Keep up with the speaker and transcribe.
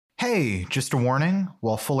Hey, just a warning.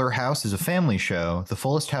 While Fuller House is a family show, the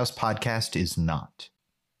Fullest House podcast is not.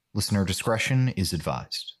 Listener discretion is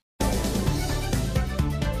advised.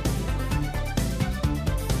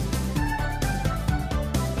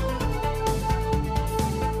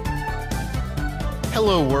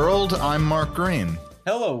 Hello, world. I'm Mark Green.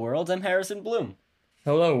 Hello, world. I'm Harrison Bloom.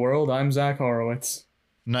 Hello, world. I'm Zach Horowitz.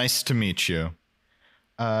 Nice to meet you.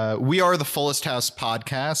 We are the Fullest House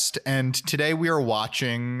podcast, and today we are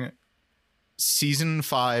watching Season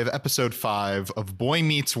 5, Episode 5 of Boy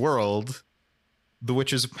Meets World, The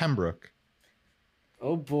Witches of Pembroke.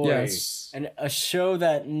 Oh boy. Yes. And a show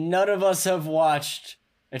that none of us have watched,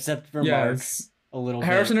 except for Mark, a little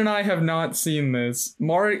Harrison bit. and I have not seen this.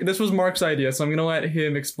 This was Mark's idea, so I'm going to let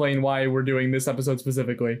him explain why we're doing this episode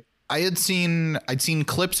specifically. I'd seen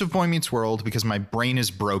clips of Boy Meets World because my brain is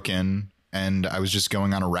broken, and I was just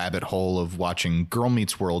going on a rabbit hole of watching Girl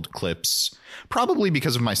Meets World clips, probably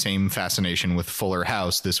because of my same fascination with Fuller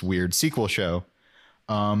House, this weird sequel show.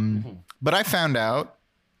 But I found out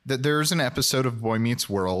that there's an episode of Boy Meets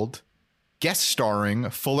World guest starring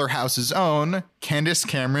Fuller House's own Candace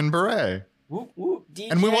Cameron Bure. Whoop, whoop, DJ.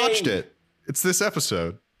 And we watched it. It's this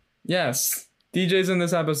episode. Yes, DJ's in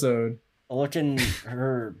this episode. Looking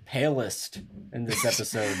her palest in this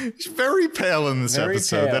episode. She's very pale in this Very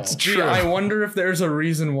episode. pale. That's Gee, true. I wonder if there's a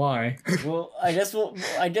reason why. Well, I guess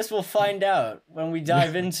we'll find out when we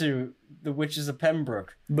dive into the Witches of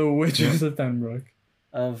Pembroke The Witches of Pembroke.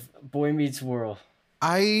 of Boy Meets World.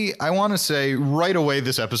 I want to say right away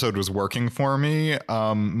this episode was working for me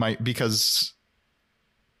because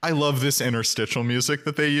I love this interstitial music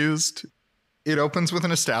that they used. It opens with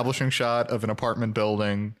an establishing shot of an apartment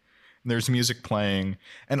building. There's music playing,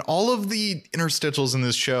 and all of the interstitials in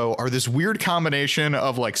this show are this weird combination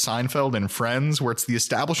of like Seinfeld and Friends, where it's the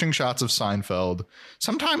establishing shots of Seinfeld,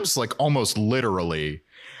 sometimes like almost literally,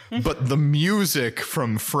 but the music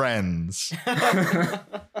from Friends.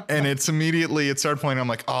 And it started playing. I'm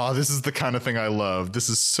like, oh, this is the kind of thing I love. This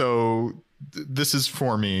is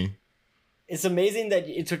for me. It's amazing that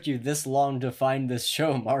it took you this long to find this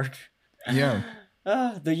show, Mark. Yeah.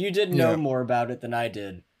 Though you did know more about it than I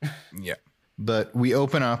did. Yeah. But we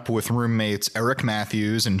open up with roommates Eric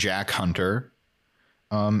Matthews and Jack Hunter.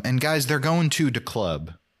 And guys, they're going to the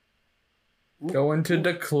club. Going to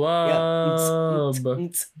the club.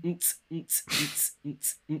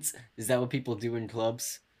 Is that what people do in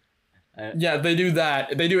clubs? Yeah, they do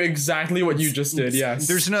that. They do exactly what you just did, yes.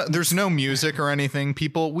 There's no music or anything.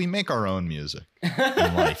 People, we make our own music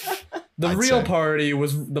in life. The I'd real say. party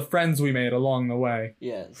was the friends we made along the way.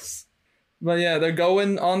 Yes. But yeah, they're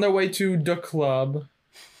going on their way to the club.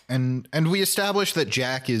 And we established that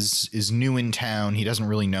Jack is new in town. He doesn't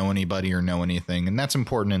really know anybody or know anything. And that's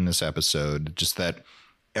important in this episode. Just that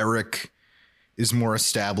Eric is more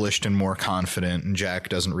established and more confident, and Jack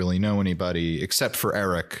doesn't really know anybody except for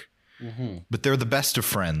Eric. Mm-hmm. But they're the best of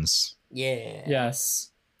friends. Yeah. Yes.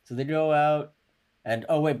 So they go out, and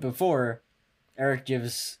before, Eric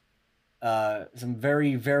gives some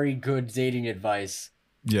very, very good dating advice.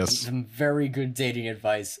 Yes. Some very good dating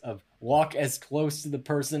advice of walk as close to the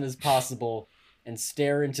person as possible and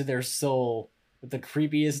stare into their soul with the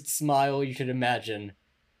creepiest smile you could imagine.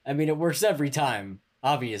 I mean, it works every time,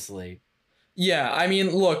 obviously. Yeah, I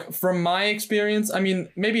mean, look, from my experience, I mean,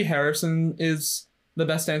 maybe Harrison is the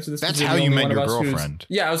best answer to this. That's because how he's the you only met one of your us who's- girlfriend.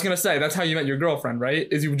 Yeah, I was going to say, that's how you met your girlfriend, right?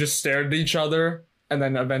 Is you just stared at each other, and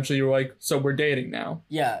then eventually you were like, so we're dating now.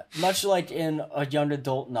 Yeah, much like in a young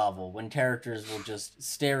adult novel when characters will just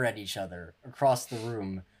stare at each other across the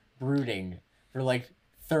room, brooding for like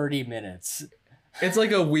 30 minutes. It's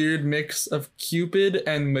like a weird mix of Cupid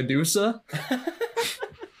and Medusa.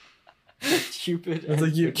 Cupid. It's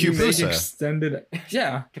like you make Cupusa. extended...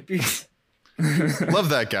 Yeah. Caprice. Love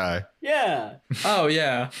that guy. Yeah, Oh,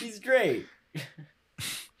 yeah. he's great.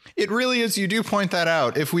 It really is. You do point that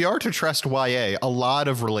out. If we are to trust YA, a lot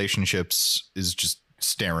of relationships is just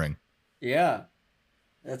staring. Yeah,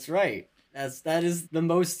 that's right. That is the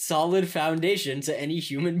most solid foundation to any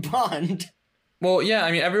human bond. Well, yeah,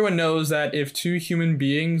 I mean, everyone knows that if two human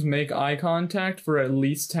beings make eye contact for at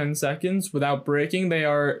least 10 seconds without breaking, they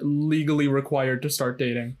are legally required to start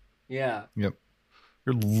dating. Yeah, Yep.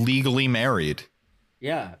 You're legally married.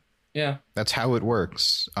 yeah. Yeah. That's how it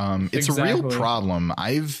works. It's a real Exactly. problem.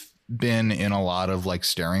 I've been in a lot of like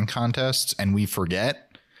staring contests and we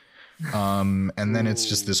forget. And then it's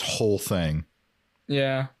just this whole thing.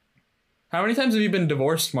 Yeah. How many times have you been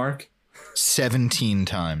divorced, Mark? 17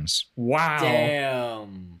 times. Wow.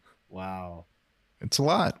 Damn. Wow. It's a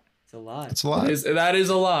lot. It's a lot. It's a lot. That is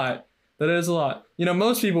a lot. That is a lot. You know,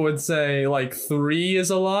 most people would say like 3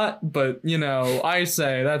 is a lot, but you know, I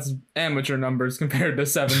say that's amateur numbers compared to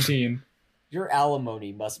 17. Your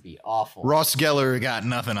alimony must be awful. Ross Geller got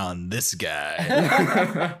nothing on this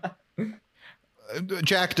guy.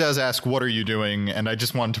 Jack does ask, what are you doing? And I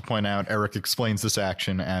just wanted to point out, Eric explains this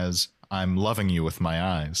action as, I'm loving you with my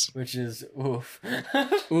eyes. Which is, oof.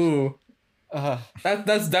 Ooh.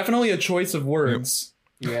 That's definitely a choice of words.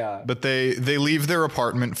 Yeah. But they leave their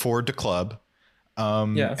apartment for the club.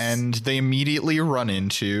 Yes. And they immediately run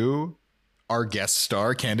into our guest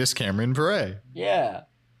star, Candace Cameron Bure. Yeah.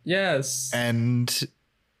 Yes. And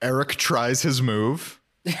Eric tries his move.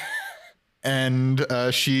 And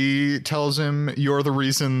she tells him, you're the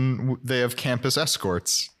reason they have campus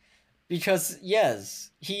escorts. Because, yes,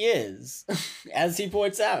 he is, as he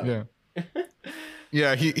points out. Yeah.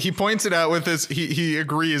 Yeah, he points it out with this, he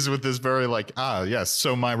agrees with this very like, yes,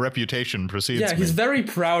 so my reputation precedes Yeah, me. he's very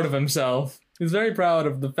proud of himself. He's very proud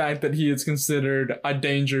of the fact that he is considered a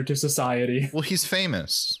danger to society. Well, he's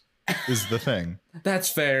famous, is the thing. That's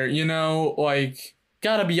fair, you know, like,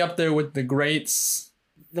 gotta be up there with the greats.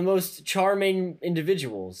 The most charming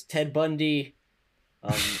individuals, Ted Bundy,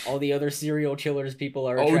 all the other serial killers people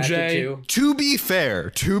are attracted OJ. to. To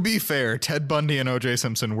be fair, Ted Bundy and O.J.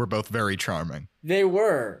 Simpson were both very charming. They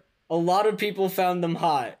were. A lot of people found them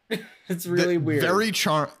hot. It's really weird.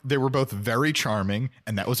 They were both very charming,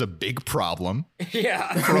 and that was a big problem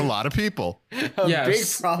Yeah. for a lot of people. A Yes.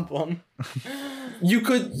 big problem. You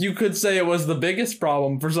could say it was the biggest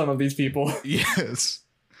problem for some of these people. Yes.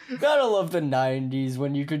 Gotta love the 90s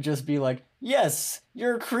when you could just be like, yes,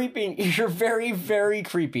 you're creepy. You're very, very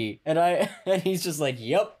creepy. And he's just like,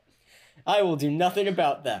 yep, I will do nothing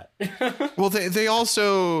about that. Well, they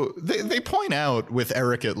also they point out with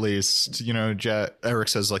Eric, at least, you know, Eric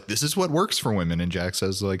says like, this is what works for women. And Jack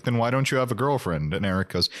says like, then why don't you have a girlfriend? And Eric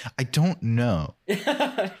goes, I don't know.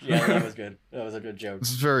 Yeah, that was good. That was a good joke.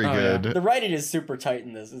 It's very Oh, good. The writing is super tight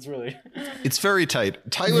in this. It's really... It's very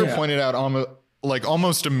tight. Tyler Yeah. pointed out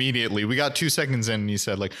almost immediately. We got 2 seconds in and he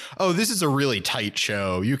said like, oh, this is a really tight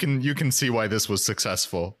show. You can see why this was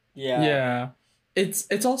successful. Yeah. Yeah.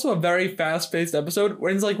 It's also a very fast-paced episode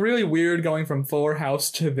where it's like really weird going from Fuller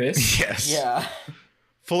House to this. Yes. Yeah.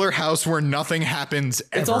 Fuller House where nothing happens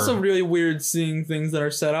ever. It's also really weird seeing things that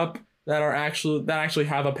are set up that actually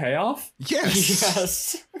have a payoff. Yes.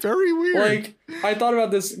 Yes. Very weird. Like, I thought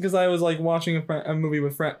about this because I was like watching a movie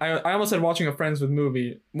with friends. I almost said watching a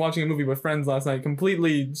movie with friends last night,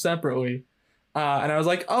 completely separately. And I was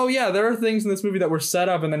like, oh yeah, there are things in this movie that were set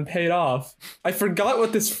up and then paid off. I forgot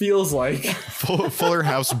what this feels like. Fuller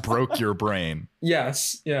House broke your brain.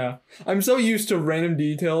 Yes, yeah. I'm so used to random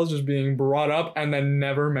details just being brought up and then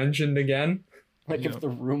never mentioned again. Like if The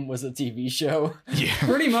Room was a TV show. Yeah.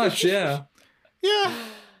 Pretty much, yeah. Yeah.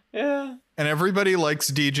 Yeah. And everybody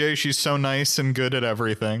likes DJ. She's so nice and good at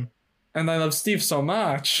everything. And I love Steve so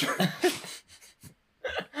much.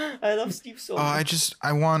 I love Steve so Oh, much.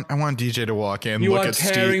 I want DJ to walk in, You look are at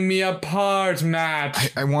Steve. tearing me apart,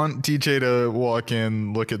 Matt. I want DJ to walk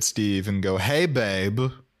in, look at Steve, and go, "Hey, babe,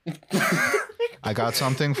 I got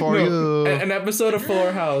something for you." An episode of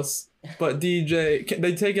Fuller House, but DJ,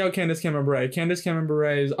 they take out Candace Cameron Bure. Candace Cameron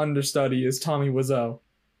Bure's understudy is Tommy Wiseau.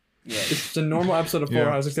 Yeah. It's a normal episode of Fuller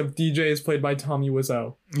Yeah. House, except DJ is played by Tommy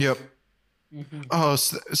Wiseau. Yep. Mhm. Oh,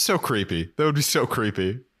 so creepy. That would be so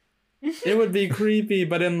creepy. It would be creepy,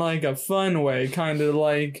 but in like a fun way, kind of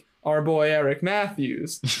like our boy Eric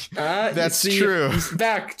Matthews. That's you see, true.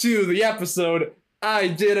 Back to the episode. I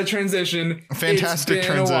did a transition. Fantastic It's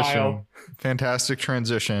been a while. transition. Fantastic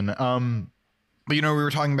transition. But you know, we were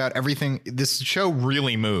talking about everything. This show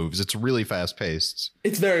really moves. It's really fast paced.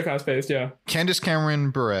 It's very fast paced, yeah. Candace Cameron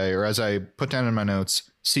Bure, or as I put down in my notes,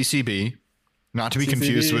 CCB, not to be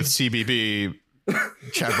confused CCB. with CBB,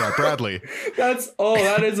 Chad Bradley.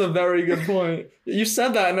 That is a very good point. You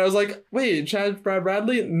said that, and I was like, wait, Chad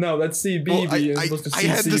Bradley? No, that's CBB. Well, as opposed to I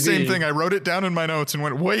had the same CCB. thing. I wrote it down in my notes and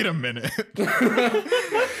went, wait a minute.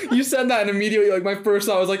 You said that, and immediately, like, my first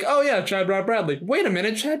thought was like, oh yeah, Chad Bradley. Wait a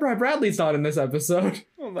minute, Chad Bradley's not in this episode.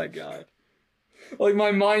 Oh my god. Like,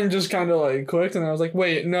 my mind just kind of, like, clicked, and I was like,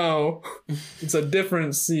 wait, no. It's a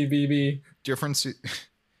different CBB. Different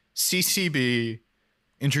CCB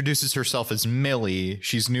introduces herself as Millie.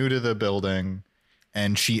 She's new to the building,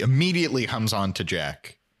 and she immediately hums on to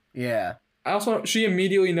Jack. Yeah. She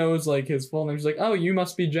immediately knows, like, his full name. She's like, oh, you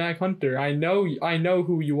must be Jack Hunter. I know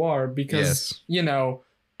who you are because, Yes. you know,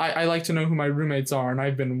 I like to know who my roommates are, and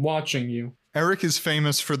I've been watching you. Eric is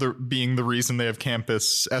famous for being the reason they have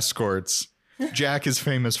campus escorts. Jack is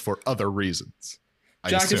famous for other reasons.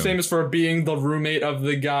 Jack is assume. famous for being the roommate of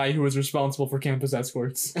the guy who was responsible for campus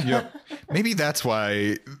escorts. Yep. Maybe that's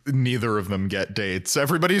why neither of them get dates.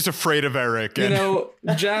 Everybody's afraid of Eric. You And know,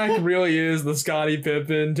 Jack really is the Scottie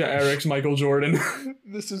Pippen to Eric's Michael Jordan.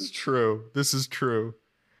 this is true. This is true.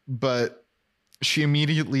 But she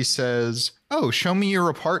immediately says, "Oh, show me your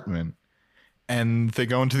apartment." And they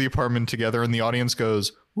go into the apartment together, and the audience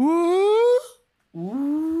goes, "Woo!"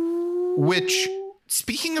 Which,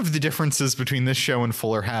 speaking of the differences between this show and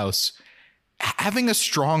Fuller House, having a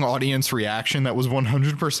strong audience reaction that was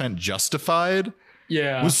 100% justified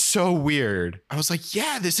Yeah. was so weird. I was like,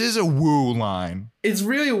 yeah, this is a woo line. It's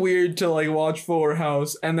really weird to like watch Fuller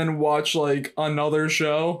House and then watch like another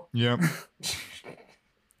show. Yep.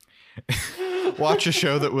 Watch a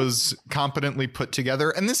show that was competently put together.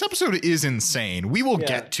 And this episode is insane. We will Yeah,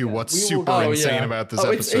 get to yeah. what's We will- super Oh, insane yeah. about this Oh,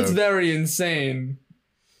 episode. it's very insane.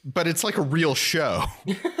 But it's like a real show.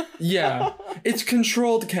 Yeah. It's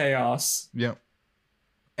controlled chaos. Yep.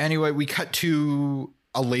 Anyway, we cut to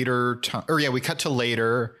a later time. Or yeah, we cut to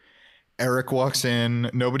later. Eric walks in.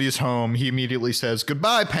 Nobody's home. He immediately says,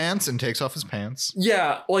 "Goodbye, pants," and takes off his pants.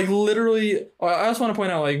 Yeah, like literally. I just want to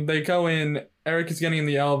point out, like, they go in. Eric is getting in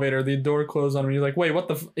the elevator. The door closed on him. He's like, "Wait, what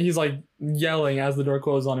the?" He's like yelling as the door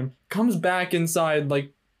closed on him. Comes back inside,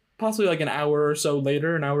 like possibly like an hour or so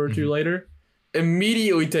later, an hour or two later.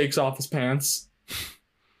 Immediately takes off his pants.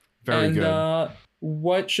 Very good.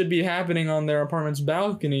 What should be happening on their apartment's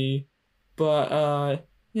balcony? But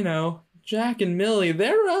you know, Jack and Millie,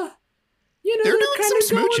 they're They're doing kinda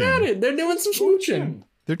some going smooching. at it. They're doing some smooching.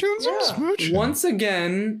 They're doing some Yeah. smooching. Once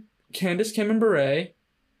again, Candace Cameron Bure,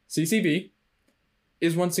 CCB,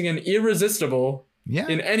 is once again irresistible Yeah.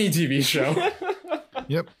 in any TV show.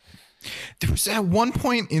 Yep. There was at one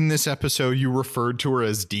point in this episode you referred to her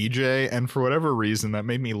as DJ, and for whatever reason that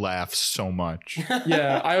made me laugh so much.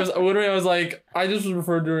 Yeah, I was like, I just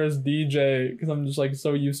referred to her as DJ because I'm just like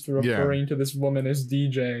so used to Yeah. referring to this woman as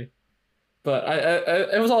DJ. But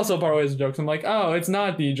I it was also partly as a joke. So I'm like, oh, it's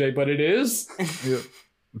not DJ, but it is. Yep.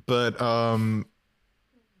 But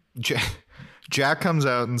Jack comes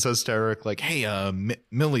out and says to Eric, like, "Hey,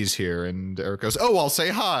 Millie's here," and Eric goes, "Oh, I'll say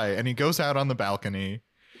hi," and he goes out on the balcony,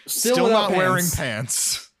 still without not wearing pants.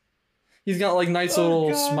 pants. He's got like nice Oh, little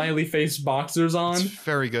God. smiley face boxers on. It's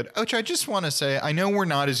very good. Which I just want to say, I know we're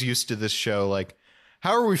not as used to this show. Like,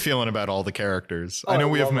 how are we feeling about all the characters? Oh, I know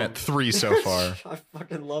I we have love met them. 3 so far. I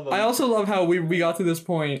fucking love him. I also love how we got to this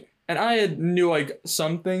point, and I had knew like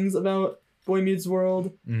some things about Boy Meets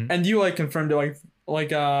World, Mhm. and you like confirmed it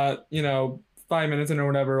like you know 5 minutes in or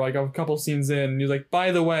whatever, like a couple scenes in, and you're like,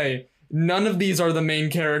 by the way, none of these are the main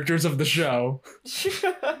characters of the show.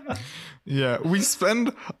 Yeah, we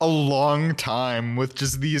spend a long time with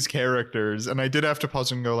just these characters, and I did have to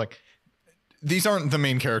pause and go, like, these aren't the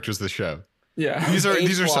main characters of the show. Yeah, These are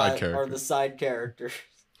A-plot side Are the characters, side characters.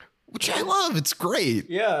 which I love. It's great.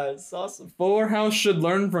 Yeah, it's awesome. Fuller House should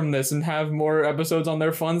learn from this and have more episodes on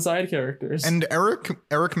their fun side characters. And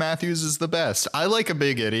Eric Matthews is the best. I like a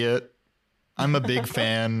big idiot. I'm a big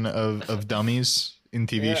fan of dummies in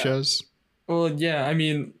TV Yeah. shows. well, yeah, I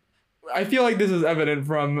mean, I feel like this is evident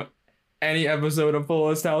from any episode of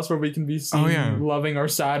Fullest House where we can be seen Oh, yeah. loving our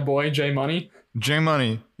sad boy J Money. J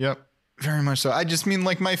Money. Yep. Very much so. I just mean,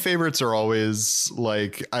 like, my favorites are always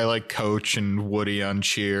like, I like Coach and Woody on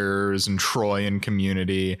Cheers and Troy in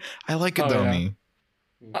Community. I like a Oh, yeah. dummy.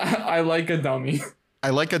 I like a dummy.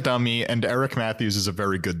 I like a dummy, and Eric Matthews is a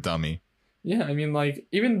very good dummy. Yeah, I mean, like,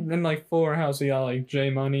 even in, like, Fuller House, we got, like,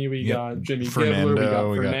 J Money, we Yep. got Jimmy Fernando, Gibbler, we got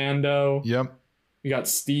we got- Fernando, Yep. we got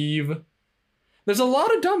Steve. There's a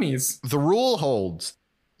lot of dummies. The rule holds.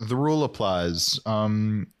 The rule applies.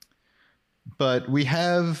 But we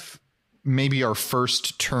have maybe our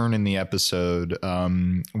first turn in the episode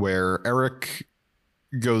where Eric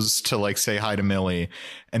goes to, like, say hi to Millie,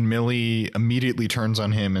 and Millie immediately turns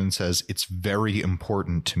on him and says, "It's very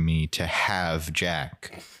important to me to have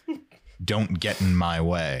Jack. Don't get in my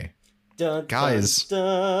way." Dun, Guys. Dun,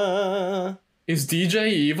 dun. Is DJ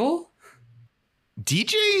evil?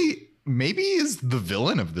 DJ maybe is the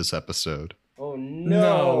villain of this episode. Oh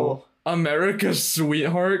no. America's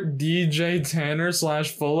sweetheart, DJ Tanner /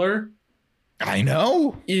 Fuller, I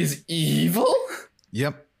know. is evil?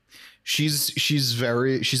 Yep. She's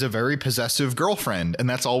a very possessive girlfriend, and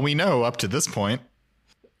that's all we know up to this point.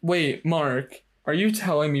 Wait, Mark, are you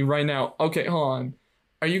telling me right now? Okay, hold on.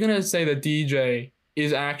 Are you gonna say that DJ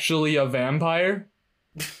is actually a vampire?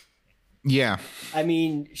 Yeah. I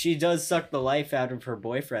mean, she does suck the life out of her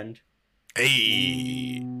boyfriend.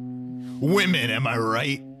 Hey. Women, am I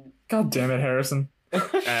right? God damn it, Harrison.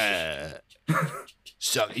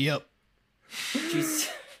 Suck. Yep. She's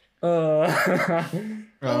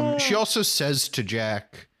She also says to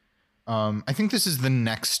Jack, I think this is the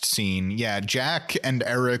next scene. Yeah, Jack and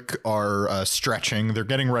Eric are stretching. They're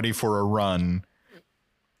getting ready for a run.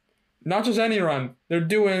 Not just any run. They're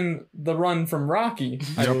doing the run from Rocky,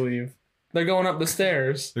 I believe. They're going up the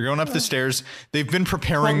stairs. They're going up the stairs. They've been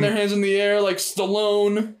preparing. Putting their hands in the air like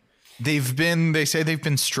Stallone. They say they've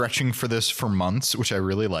been stretching for this for months, which I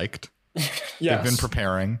really liked. Yes. They've been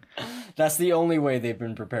preparing. That's the only way they've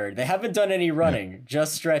been prepared. They haven't done any running,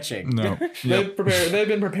 just stretching. No. Yep. They've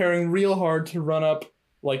been preparing real hard to run up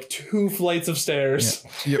like 2 flights of stairs.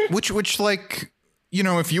 Yeah. Which like, you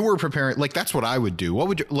know, if you were preparing, like that's what I would do. What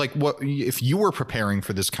would you like? What if you were preparing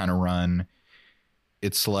for this kind of run?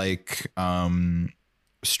 It's like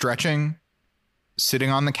stretching, sitting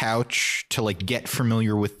on the couch to like get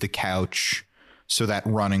familiar with the couch, so that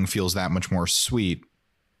running feels that much more sweet.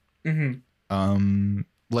 Mm-hmm.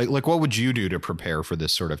 Like what would you do to prepare for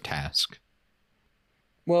this sort of task?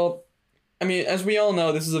 Well, I mean, as we all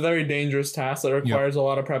know, this is a very dangerous task that requires a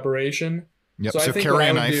lot of preparation. Yep. So I think carry what a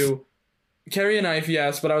I would knife. do, carry a knife,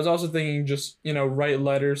 yes, but I was also thinking just, you know, write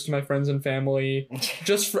letters to my friends and family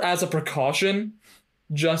just as a precaution,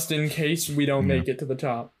 just in case we don't make it to the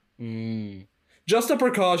top. Just a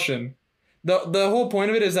precaution. The whole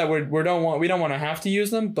point of it is that we don't want to have to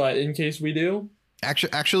use them, but in case we do.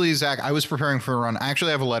 Actually, Zach, I was preparing for a run. I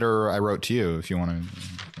actually have a letter I wrote to you if you want to.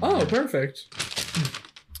 Oh, perfect.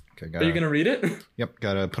 Okay, Are you going to read it? Yep,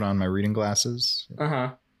 gotta put on my reading glasses.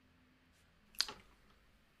 Uh-huh.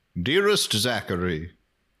 Dearest Zachary,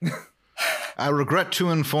 I regret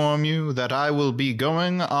to inform you that I will be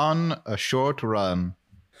going on a short run.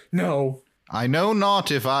 No. I know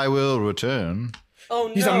not if I will return. Oh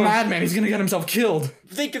no! He's a madman. He's going to get himself killed.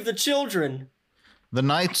 Think of the children. The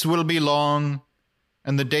nights will be long,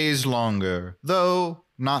 and the days longer, though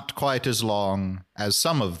not quite as long as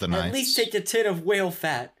some of the nights. At least take a tin of whale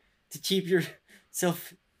fat to keep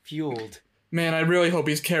yourself fueled. Man, I really hope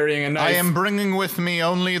he's carrying a knife. I am bringing with me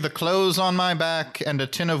only the clothes on my back and a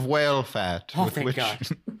tin of whale fat. Oh, with thank which God.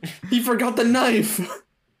 He forgot the knife.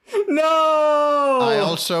 No! I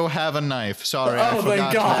also have a knife. Sorry, I Oh, forgot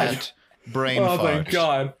thank God. that. Brain Oh, fart. thank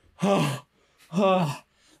God. Oh,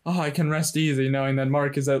 I can rest easy knowing that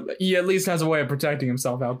Mark he at least has a way of protecting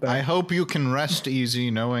himself out there. I hope you can rest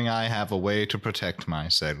easy knowing I have a way to protect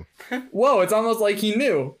myself. Whoa, it's almost like he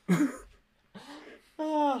knew.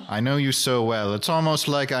 I know you so well. It's almost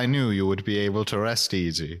like I knew you would be able to rest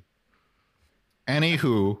easy.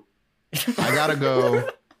 Anywho, I gotta go.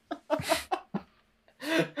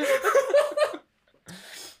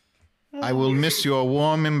 I will miss your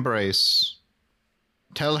warm embrace.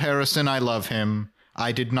 Tell Harrison I love him.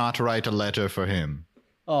 I did not write a letter for him.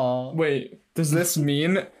 Aw. Wait, does this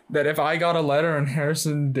mean that if I got a letter and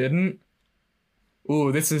Harrison didn't?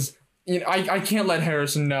 Ooh, this is... You know, I can't let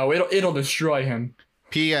Harrison know. It'll destroy him.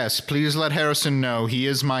 P.S. Please let Harrison know he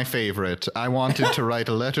is my favorite. I wanted to write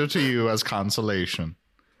a letter to you as consolation.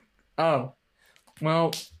 Oh.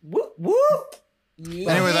 Well... Whoop whoop.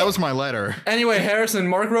 Anyway, that was my letter. Anyway, Harrison,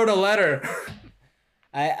 Mark wrote a letter.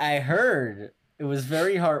 I heard. It was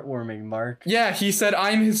very heartwarming, Mark. Yeah, he said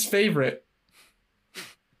I'm his favorite.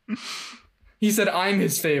 He said I'm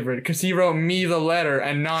his favorite because he wrote me the letter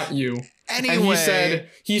and not you. Anyway. And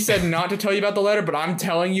he said not to tell you about the letter, but I'm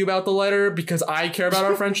telling you about the letter because I care about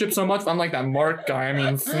our friendship so much. I'm like that Mark guy. I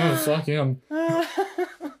mean, fuck him.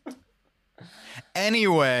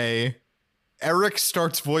 Anyway, Eric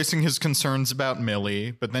starts voicing his concerns about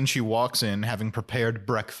Millie, but then she walks in having prepared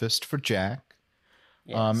breakfast for Jack.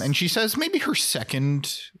 Yes. And she says maybe her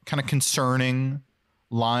second kind of concerning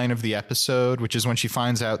line of the episode, which is when she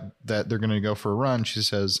finds out that they're going to go for a run. She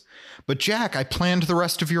says, "But Jack, I planned the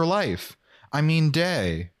rest of your life. I mean,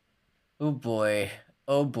 day." Oh boy.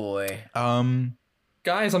 Oh boy.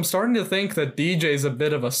 Guys, I'm starting to think that DJ's a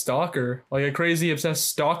bit of a stalker, like a crazy obsessed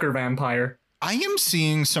stalker vampire. I am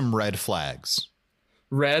seeing some red flags.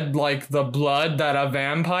 Red like the blood that a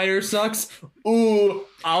vampire sucks. Ooh,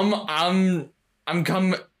 I'm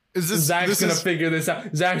coming. Zach's gonna figure this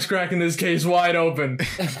out. Zach's cracking this case wide open.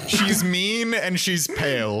 She's mean and she's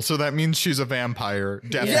pale, so that means she's a vampire.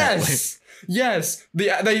 Definitely. Yes.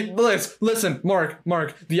 Listen,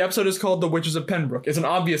 Mark. The episode is called "The Witches of Pembroke." It's an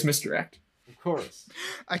obvious misdirect. Of course.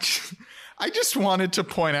 I just wanted to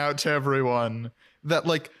point out to everyone that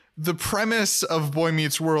like the premise of Boy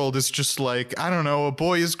Meets World is just like, I don't know, a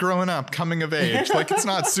boy is growing up, coming of age. Like it's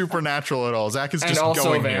not supernatural at all. Zach is And just also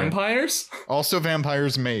going vampires. Here. Also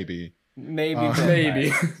vampires, maybe. Maybe.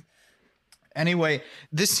 Maybe. Anyway,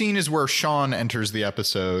 this scene is where Sean enters the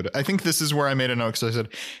episode. I think this is where I made a note because I said,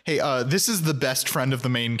 hey, this is the best friend of the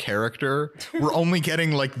main character. We're only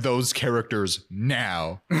getting like those characters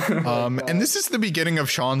now. And this is the beginning of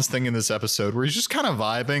Sean's thing in this episode where he's just kind of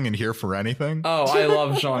vibing and here for anything. Oh, I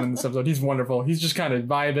love Sean in this episode. He's wonderful. He's just kind of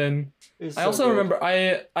vibing. I also remember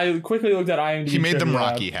I quickly looked at IMDb. He made them trivia.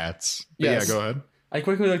 Rocky hats. Yes. Yeah, go ahead. I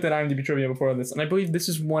quickly looked at IMDb trivia before this, and I believe this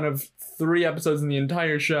is one of 3 episodes in the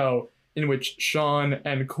entire show in which Sean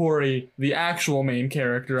and Corey, the actual main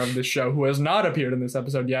character of this show, who has not appeared in this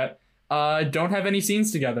episode yet, don't have any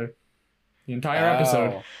scenes together. The entire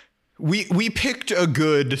episode. We picked a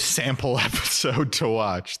good sample episode to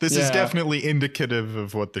watch. This is definitely indicative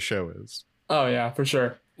of what the show is. Oh, yeah, for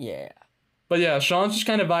sure. Yeah. But yeah, Sean's just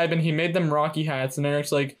kind of vibing. He made them Rocky hats, and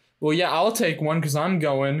Eric's like, well, yeah, I'll take one because I'm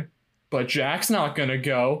going, but Jack's not going to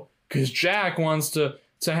go because Jack wants to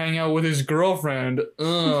hang out with his girlfriend.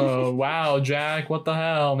 Oh, wow, Jack, what the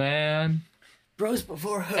hell, man? Bros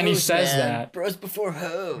before hoes, and he says man. that. Bros before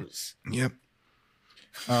hoes. Yep.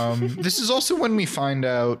 This is also when we find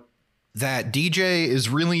out that DJ is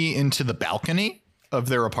really into the balcony of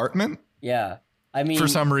their apartment. Yeah. I mean, for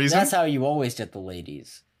some reason. That's how you always get the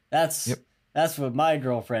ladies. That's what my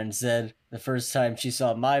girlfriend said the first time she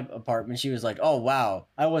saw my apartment. She was like, oh, wow,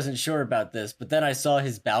 I wasn't sure about this. But then I saw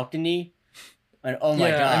his balcony. And oh my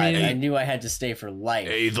God, I knew I had to stay for life.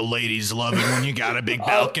 Hey, the ladies love it when you got a big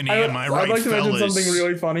balcony, am I right, I'd like to fellas? mention something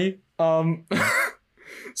really funny.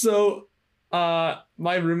 So,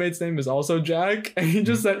 my roommate's name is also Jack, and he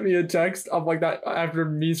just sent me a text of like that after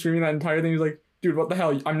me screaming that entire thing. He's like, dude, what the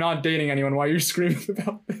hell? I'm not dating anyone. Why are you screaming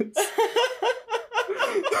about this?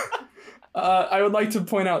 I would like to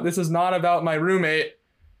point out this is not about my roommate.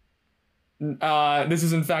 This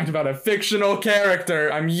is in fact about a fictional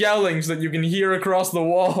character. I'm yelling so that you can hear across the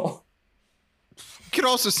wall. You could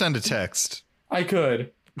also send a text. I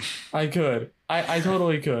could. I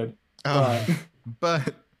totally could.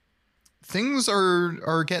 But things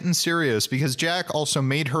are getting serious because Jack also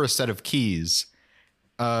made her a set of keys.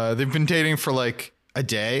 They've been dating for like a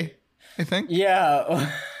day, I think. Yeah.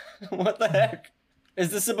 What the heck? Is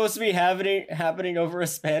this supposed to be happening over a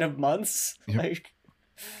span of months? Yep. Like,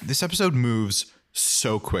 this episode moves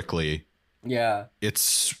so quickly. yeah.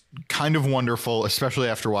 It's kind of wonderful, especially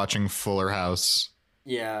after watching Fuller House.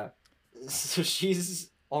 Yeah. So she's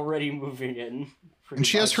already moving in. And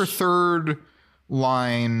she has her third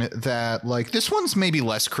line that, like, this one's maybe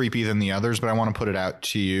less creepy than the others, but I want to put it out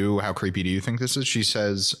to you. How creepy do you think this is? She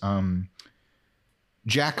says,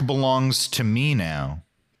 Jack belongs to me now.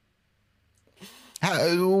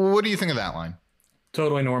 What do you think of that line?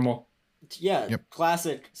 Totally normal. Yeah, Yep.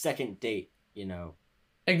 Classic second date, you know.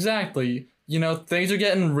 Exactly. You know, things are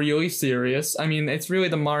getting really serious. I mean, it's really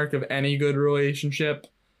the mark of any good relationship.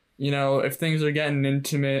 You know, if things are getting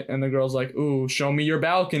intimate and the girl's like, ooh, show me your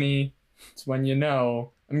balcony, it's when you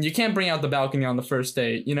know. I mean, you can't bring out the balcony on the first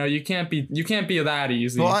date. You know, you can't be that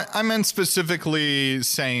easy. Well, I meant specifically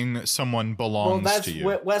saying someone belongs to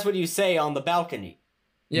you. That's what you say on the balcony.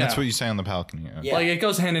 Yeah. That's what you say on the balcony. Yeah. Like, it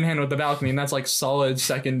goes hand in hand with the balcony, and that's like solid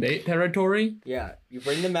second date territory. Yeah, you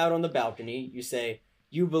bring them out on the balcony, you say,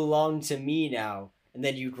 you belong to me now, and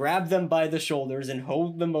then you grab them by the shoulders and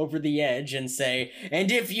hold them over the edge and say, and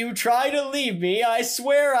if you try to leave me, I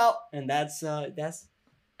swear I'll... And that's...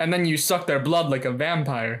 And then you suck their blood like a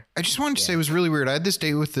vampire. I just wanted to say it was really weird. I had this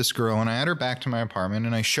date with this girl, and I had her back to my apartment,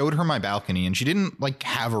 and I showed her my balcony, and she didn't, like,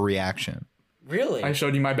 have a reaction. Really? I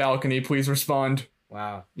showed you my balcony, please respond.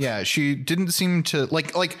 Wow. Yeah, she didn't seem to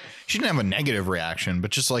like she didn't have a negative reaction, but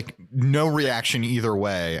just like no reaction either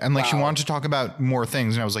way. And like she Wow. wanted to talk about more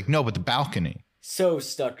things, and I was like, no, but the balcony. So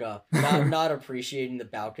stuck up. Not appreciating the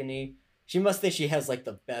balcony. She must think she has like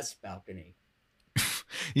the best balcony.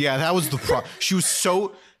 Yeah, that was the she was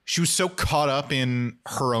so caught up in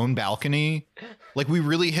her own balcony. Like we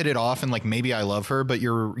really hit it off, and like maybe I love her, but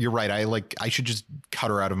you're right. I should just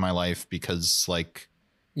cut her out of my life because like.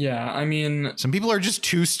 Yeah, I mean... Some people are just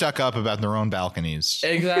too stuck up about their own balconies.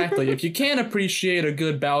 Exactly. If you can't appreciate a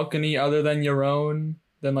good balcony other than your own,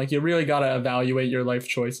 then like you really gotta evaluate your life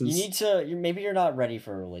choices. You need to... maybe you're not ready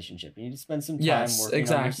for a relationship. You need to spend some time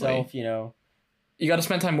working on yourself, you know. You gotta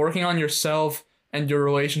spend time working on yourself and your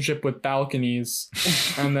relationship with balconies.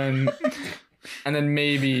 and then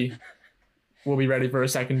maybe we'll be ready for a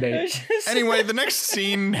second date. Anyway, the next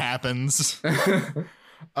scene happens.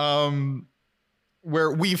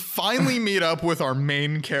 Where we finally meet up with our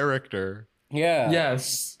main character. Yeah.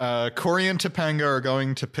 Yes. Corey and Topanga are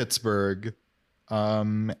going to Pittsburgh.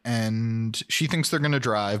 And she thinks they're going to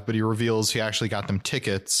drive, but he reveals he actually got them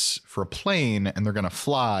tickets for a plane and they're going to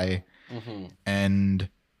fly. Mm-hmm. And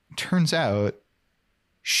turns out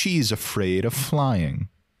she's afraid of flying.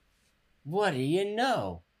 What do you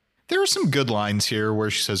know? There are some good lines here where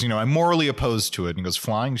she says, I'm morally opposed to it. And he goes,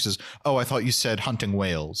 flying? She says, oh, I thought you said hunting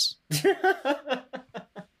whales. That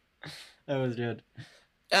was good.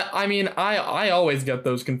 I mean, I always get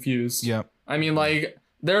those confused. Yeah. I mean, like,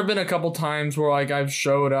 there have been a couple times where, like, I've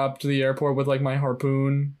showed up to the airport with, like, my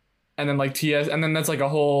harpoon, and then, like, and then that's, like, a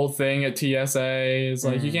whole thing at TSA. It's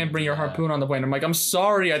like, you can't bring your harpoon on the plane. I'm like, I'm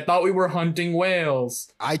sorry, I thought we were hunting whales.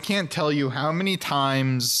 I can't tell you how many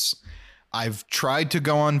times I've tried to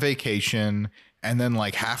go on vacation and then,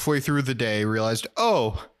 like, halfway through the day realized,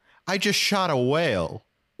 oh, I just shot a whale.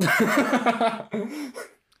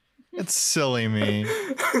 It's silly me.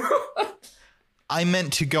 I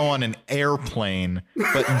meant to go on an airplane,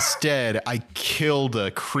 but instead I killed a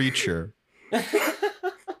creature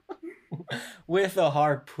With a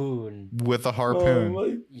harpoon. with a harpoon. Oh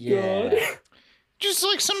my Yeah. god. Just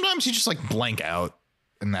like sometimes you just like blank out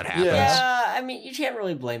and that happens. Yeah, I mean, you can't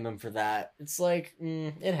really blame him for that. It's like,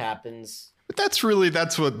 it happens. But that's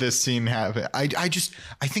what this scene happened. I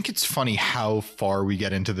think it's funny how far we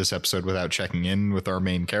get into this episode without checking in with our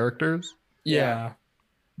main characters. Yeah.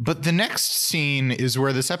 But the next scene is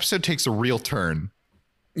where this episode takes a real turn.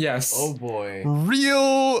 Yes. Oh boy.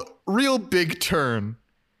 Real big turn.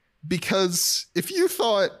 Because if you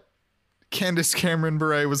thought Candace Cameron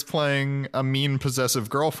Bure was playing a mean, possessive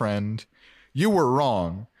girlfriend, you were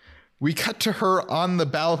wrong. We cut to her on the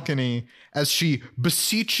balcony as she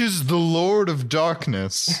beseeches the Lord of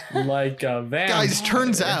Darkness. Like a vampire. Guys,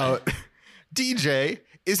 turns out DJ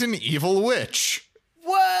is an evil witch.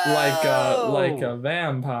 Whoa! Like a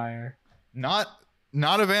vampire. Not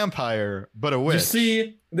a vampire, but a witch. You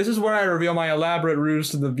see, this is where I reveal my elaborate ruse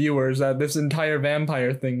to the viewers that this entire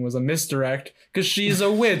vampire thing was a misdirect, because she's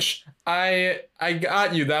a witch. I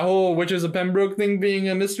got you. That whole Witches of Pembroke thing being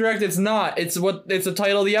a misdirect, it's not. It's the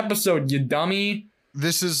title of the episode, you dummy.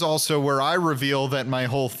 This is also where I reveal that my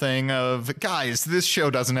whole thing of, guys, this show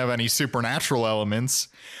doesn't have any supernatural elements,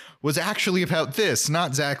 was actually about this,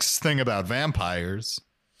 not Zach's thing about vampires.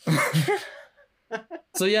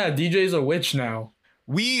 So yeah, DJ's a witch now.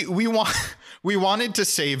 We wanted to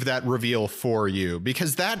save that reveal for you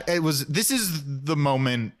because this is the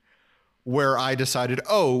moment where I decided,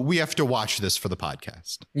 oh, we have to watch this for the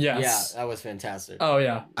podcast. Yes. Yeah, that was fantastic. Oh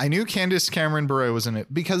yeah. I knew Candace Cameron Bure was in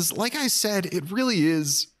it because, like I said, it really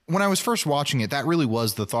is. When I was first watching it, that really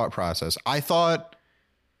was the thought process. I thought,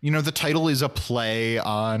 the title is a play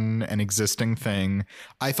on an existing thing.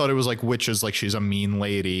 I thought it was like witches, like she's a mean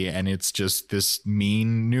lady, and it's just this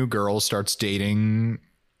mean new girl starts dating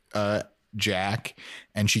Jack,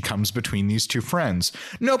 and she comes between these two friends.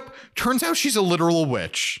 Nope. Turns out she's a literal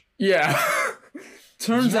witch. Yeah.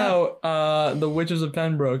 Turns out the Witches of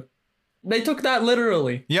Pembroke, they took that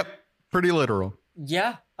literally. Yep. Pretty literal.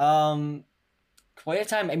 Yeah. Quite a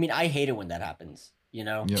time. I mean, I hate it when that happens,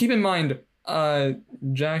 Yep. Keep in mind,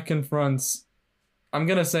 Jack confronts, I'm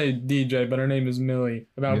gonna say DJ, but her name is Millie,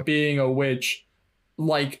 about being a witch,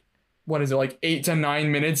 like, what is it, like 8 to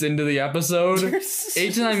 9 minutes into the episode?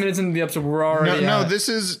 8 to 9 minutes into the episode, we're already No, this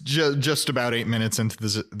is just about 8 minutes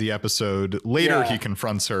into the episode. Later, he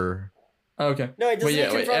confronts her. Okay. No, it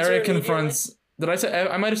doesn't. Wait, Eric confronts... Did I say...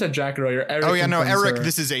 I might have said Jack earlier. Eric Eric, her.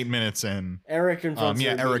 this is 8 minutes in. Eric confronts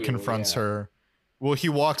her. Eric confronts her. Well, he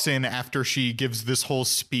walks in after she gives this whole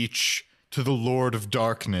speech to the Lord of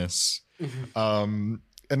Darkness. And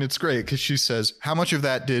it's great because she says, how much of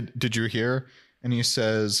that did you hear? And he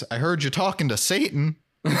says, I heard you talking to Satan.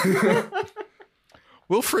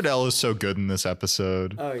 Will Friedle is so good in this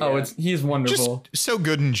episode. Oh, yeah. He's wonderful. Just so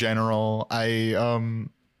good in general.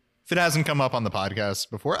 If it hasn't come up on the podcast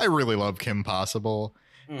before, I really love Kim Possible.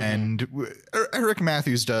 And Eric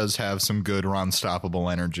Matthews does have some good Ron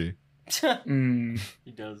Stoppable energy.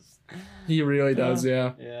 He does. He really does,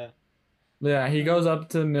 yeah. Yeah. Yeah, he goes up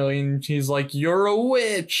to Millie and he's like, you're a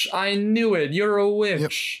witch! I knew it! You're a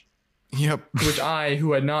witch! Yep. Which I,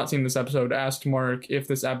 who had not seen this episode, asked Mark if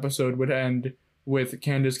this episode would end with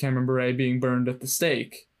Candace Cameron Bure being burned at the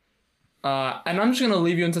stake. And I'm just going to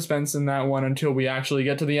leave you in suspense in that one until we actually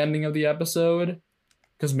get to the ending of the episode.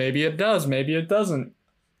 Because maybe it does, maybe it doesn't.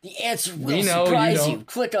 The answer will We know, surprise you you. don't.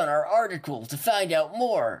 Click on our article to find out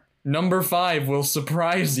more. Number 5 will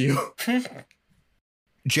surprise you.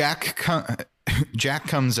 Jack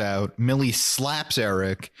comes out. Millie slaps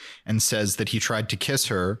Eric and says that he tried to kiss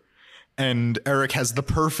her. And Eric has the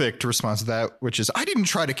perfect response to that, which is, I didn't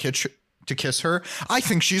try to kiss her. I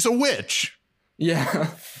think she's a witch.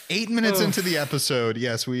 Yeah. 8 minutes into the episode,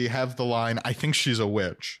 yes, we have the line, I think she's a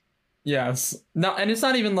witch. Yes. No, and it's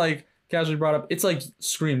not even like casually brought up. It's like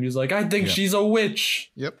screamed. He's like, I think she's a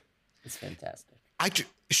witch. Yep. It's fantastic.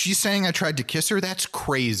 She's saying I tried to kiss her. That's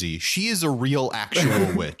crazy. She is a real,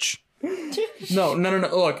 actual witch. No.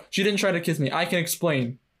 Look, she didn't try to kiss me. I can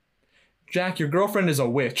explain. Jack, your girlfriend is a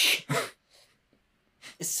witch.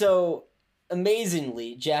 So,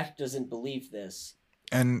 amazingly, Jack doesn't believe this.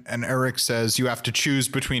 And Eric says you have to choose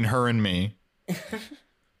between her and me.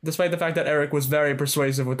 Despite the fact that Eric was very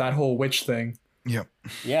persuasive with that whole witch thing. Yep.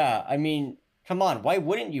 Yeah, I mean, come on, why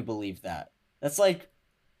wouldn't you believe that? That's like,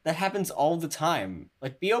 that happens all the time.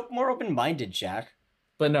 Like, be more open-minded, Jack.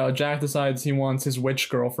 But no, Jack decides he wants his witch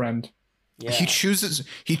girlfriend. Yeah. He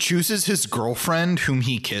chooses his girlfriend whom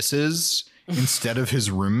he kisses instead of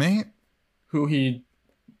his roommate. Who he...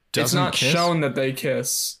 Doesn't it's not kiss? shown that they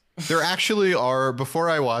kiss. There actually are, before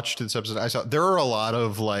I watched this episode, I saw there are a lot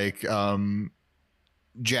of like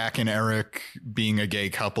Jack and Eric being a gay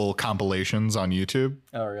couple compilations on YouTube.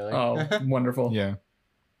 Oh, really? Oh, wonderful. Yeah.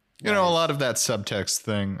 You know, a lot of that subtext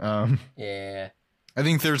thing. Yeah. I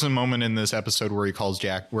think there's a moment in this episode where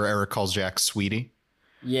Eric calls Jack sweetie.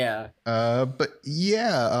 Yeah. But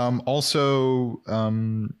yeah, also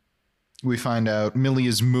we find out Millie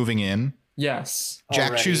is moving in. Yes.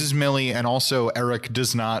 Jack Already. chooses Millie, and also Eric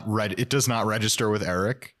does not register with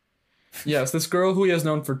Eric. Yes, this girl who he has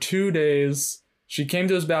known for 2 days, she came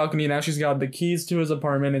to his balcony, now she's got the keys to his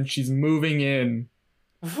apartment, and she's moving in.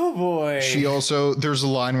 Oh, boy. There's a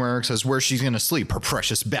line where Eric says, where's she going to sleep? Her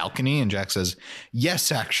precious balcony? And Jack says,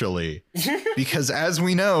 yes, actually. Because as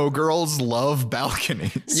we know, girls love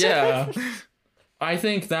balconies. Yeah. I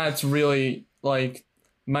think that's really, like,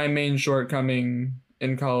 my main shortcoming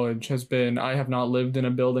in college has been I have not lived in a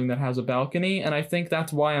building that has a balcony, and I think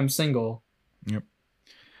that's why I'm single. Yep.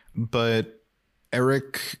 But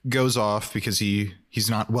Eric goes off because he's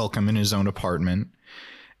not welcome in his own apartment.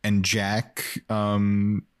 And Jack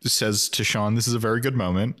says to Sean, this is a very good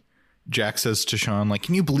moment. Jack says to Sean, like,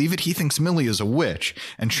 can you believe it? He thinks Millie is a witch.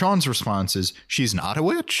 And Sean's response is, she's not a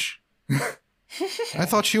witch? I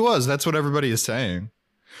thought she was. That's what everybody is saying.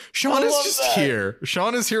 Sean is just here.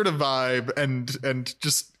 Sean is here to vibe and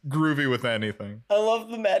just groovy with anything. I love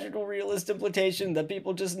the magical realist implication that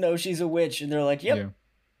people just know she's a witch, and they're like, yep.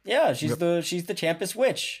 Yeah, she's the Champus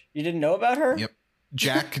witch. You didn't know about her? Yep.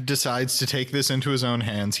 Jack decides to take this into his own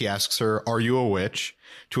hands. He asks her, are you a witch?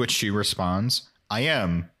 To which she responds, I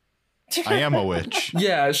am. I am a witch.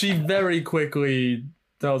 Yeah, she very quickly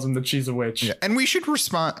tells him that she's a witch. Yeah, and we should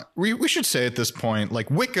respond. We should say at this point, like,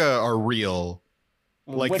 Wicca are real.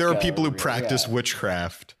 Like, there are people who practice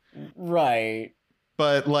witchcraft. Right.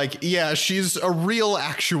 But, like, yeah, she's a real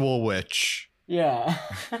actual witch. Yeah.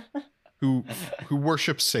 who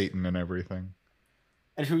worships Satan and everything.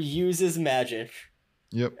 And who uses magic.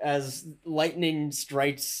 Yep. As lightning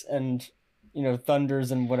strikes and,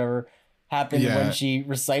 thunders and whatever happen when she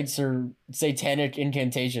recites her satanic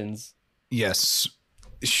incantations. Yes.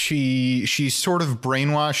 She sort of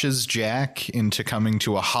brainwashes Jack into coming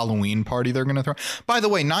to a Halloween party they're going to throw. By the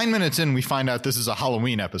way, 9 minutes in, we find out this is a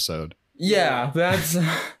Halloween episode. Yeah, that's...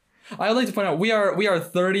 I would like to point out, we are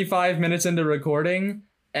 35 minutes into recording,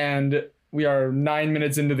 and we are 9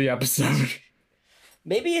 minutes into the episode.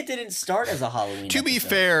 Maybe it didn't start as a Halloween To be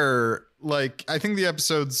fair, like, I think the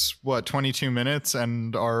episode's, 22 minutes,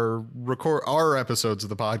 and our episodes of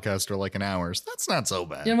the podcast are like an hour. So that's not so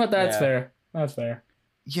bad. You know what? That's fair. That's fair.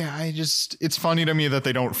 Yeah, it's funny to me that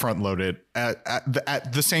they don't front load it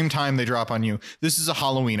at the same time they drop on you. This is a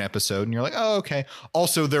Halloween episode, and you're like, oh, okay.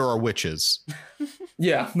 Also, there are witches.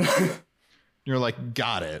 Yeah. You're like,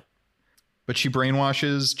 got it. But she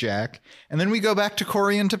brainwashes Jack, and then we go back to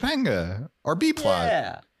Corey and Topanga, our B plot.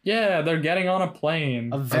 Yeah. Yeah, they're getting on a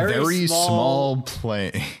plane. A very small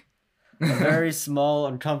plane. A very small,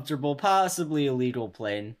 uncomfortable, possibly illegal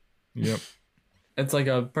plane. Yep. It's like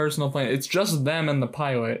a personal plane. It's just them and the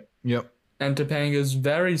pilot. Yep. And Topanga's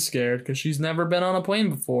very scared because she's never been on a plane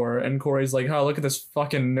before. And Corey's like, oh, look at this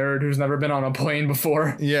fucking nerd who's never been on a plane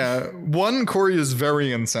before. Yeah. One, Corey is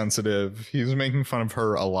very insensitive. He's making fun of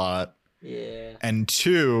her a lot. Yeah. And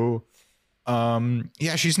two,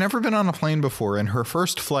 she's never been on a plane before, and her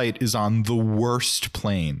first flight is on the worst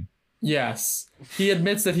plane. Yes. He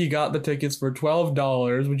admits that he got the tickets for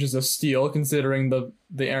 $12, which is a steal considering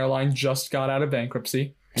the airline just got out of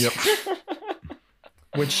bankruptcy. Yep.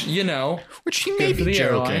 Which, Which he may be joking.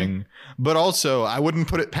 Airline. But also, I wouldn't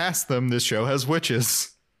put it past them. This show has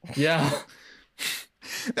witches. Yeah.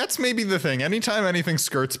 That's maybe the thing. Anytime anything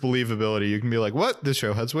skirts believability, you can be like, what? This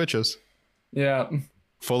show has witches. Yeah.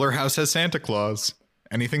 Fuller House has Santa Claus.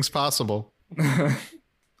 Anything's possible.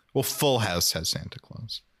 Well, Full House has Santa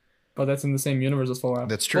Claus. But that's in the same universe as Fuller House.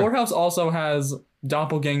 That's true. Fuller House also has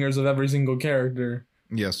doppelgangers of every single character.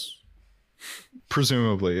 Yes.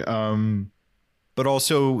 presumably. But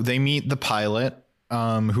also they meet the pilot,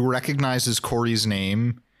 who recognizes Corey's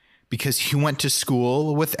name because he went to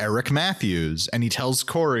school with Eric Matthews, and he tells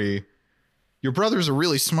Corey, "Your brother's a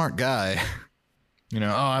really smart guy." You know,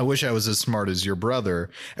 oh, I wish I was as smart as your brother.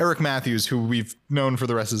 Eric Matthews, who we've known for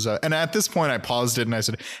the rest of his life. And at this point, I paused it and I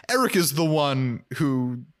said, Eric is the one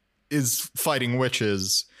who is fighting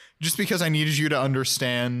witches, just because I needed you to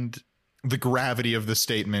understand the gravity of the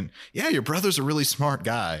statement. Yeah, your brother's a really smart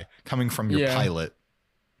guy, coming from your pilot.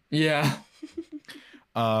 Yeah.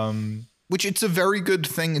 Which it's a very good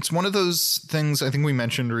thing. It's one of those things I think we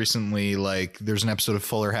mentioned recently, like there's an episode of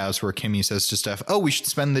Fuller House where Kimmy says to Steph, oh, we should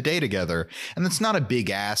spend the day together. And that's not a big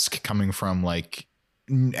ask coming from like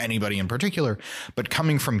anybody in particular, but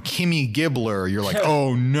coming from Kimmy Gibbler, you're like,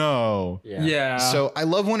 oh no. Yeah. So I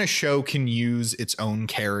love when a show can use its own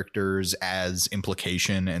characters as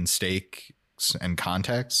implication and stakes and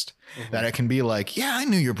context, that it can be like, yeah, I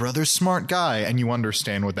knew your brother's a smart guy, and you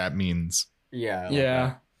understand what that means. Yeah.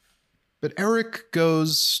 Yeah. But Eric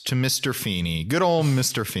goes to Mr. Feeney, good old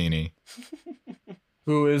Mr. Feeney,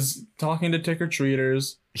 who is talking to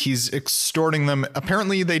trick-or-treaters. He's extorting them.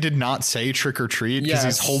 Apparently they did not say trick or treat because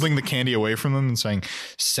he's holding the candy away from them and saying,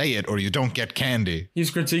 say it or you don't get candy.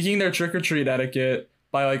 He's critiquing their trick-or-treat etiquette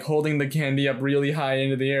by like holding the candy up really high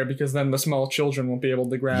into the air because then the small children won't be able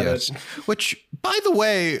to grab it. Which, by the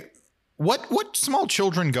way, what small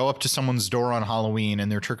children go up to someone's door on Halloween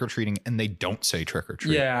and they're trick-or-treating and they don't say trick or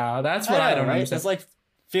treat? Yeah, that's what I don't understand. That's like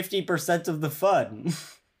 50% of the fun.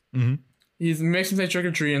 Mm-hmm. He makes them say trick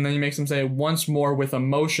or treat, and then he makes them say once more with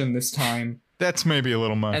emotion this time. That's maybe a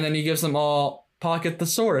little much. And then he gives them all pocket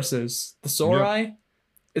thesauruses. Thesauri? Yep.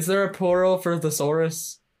 Is there a plural for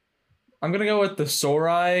thesaurus? I'm gonna go with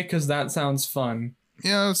thesauri because that sounds fun.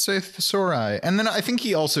 Yeah, let's say thesauri. And then I think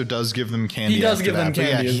he also does give them candy. He does give them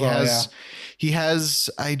candy as well. He has,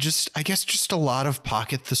 I guess, just a lot of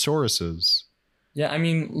pocket thesauruses. Yeah, I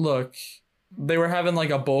mean, look. They were having like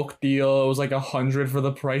a bulk deal. It was like 100 for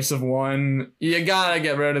the price of one. You gotta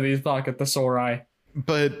get rid of these pocket thesauri.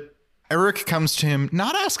 But Eric comes to him,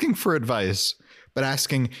 not asking for advice, but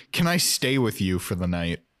asking, can I stay with you for the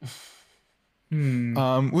night?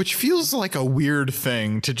 Which feels like a weird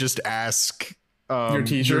thing to just ask your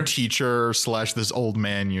teacher / this old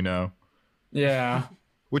man, you know. Yeah.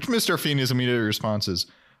 Which Mr. Feeney's immediate response is,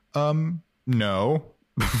 no.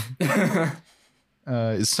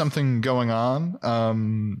 Is something going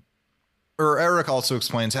on? Or Eric also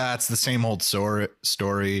explains, it's the same old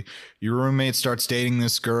story. Your roommate starts dating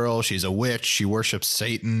this girl. She's a witch. She worships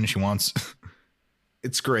Satan. She wants...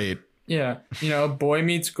 It's great. Yeah. You know, boy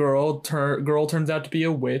meets girl. Girl turns out to be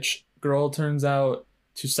a witch. Girl turns out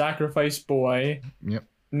to sacrifice boy. Yep.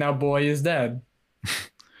 Now boy is dead.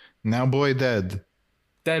 Now boy dead.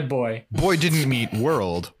 Dead boy. Boy didn't meet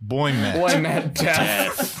world. Boy met. Boy met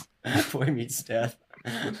death. Boy meets death.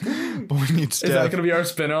 Boy meets death. Is that gonna be our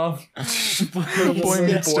spinoff? Boy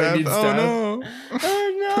meets death. Oh no.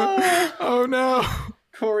 Oh no. Oh no.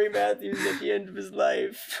 Corey Matthews at the end of his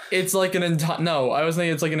life. It's like an entire... No, I was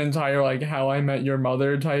thinking it's like an entire like How I Met Your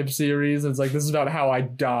Mother type series. It's like, this is about how I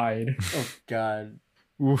died. Oh God.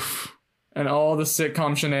 Oof. And all the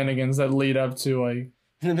sitcom shenanigans that lead up to like...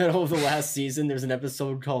 In the middle of the last season, there's an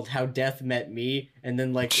episode called How Death Met Me, and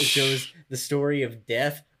then like it shows the story of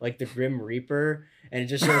Death, like the Grim Reaper, and it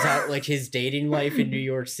just shows how like his dating life in New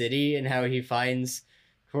York City and how he finds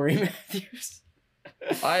Corey Matthews.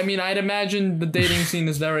 I mean, I'd imagine the dating scene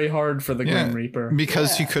is very hard for the Grim Reaper.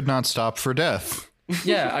 Because he could not stop for death.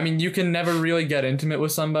 Yeah, I mean, you can never really get intimate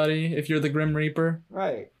with somebody if you're the Grim Reaper.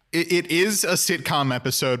 Right. It is a sitcom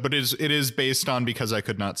episode, but it is based on Because I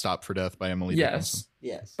Could Not Stop for Death by Emily Dickinson.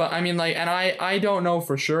 Yes. But I mean, like, and I don't know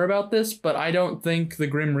for sure about this, but I don't think the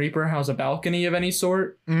Grim Reaper has a balcony of any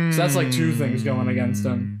sort. So that's like two things going against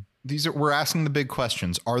him. We're asking the big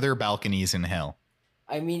questions. Are there balconies in hell?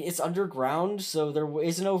 I mean, it's underground, so there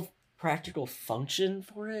is no practical function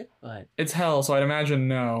for it, but... It's hell, so I'd imagine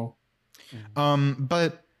no.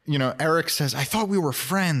 But, you know, Eric says, I thought we were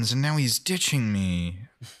friends, and now he's ditching me.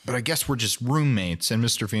 But I guess we're just roommates. And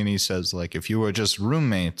Mr. Feeney says, like, if you were just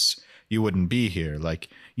roommates, you wouldn't be here. Like,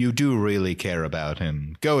 you do really care about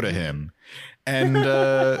him. Go to him.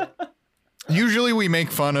 And usually we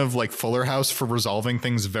make fun of, like, Fuller House for resolving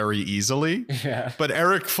things very easily. Yeah. But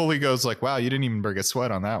Eric fully goes like, wow, you didn't even break a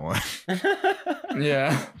sweat on that one.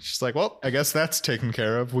 Yeah. She's like, well, I guess that's taken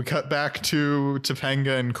care of. We cut back to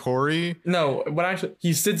Topanga and Corey. No, but actually,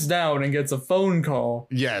 he sits down and gets a phone call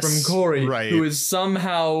from Corey, right, who is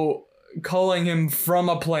somehow calling him from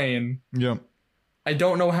a plane. Yep. I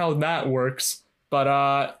don't know how that works,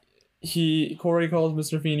 but Corey calls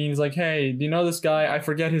Mr. Feeney. He's like, "Hey, do you know this guy? I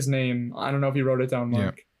forget his name. I don't know if he wrote it down,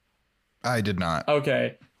 Mark." I did not.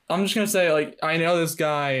 Okay, I'm just gonna say like I know this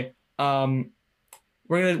guy.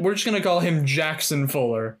 We're just gonna call him Jackson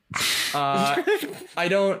Fuller. I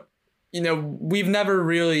don't, we've never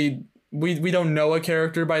really we don't know a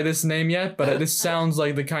character by this name yet, but this sounds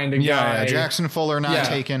like the kind of guy. Yeah, Jackson Fuller not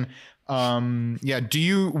taken.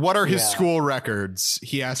 What are his school records?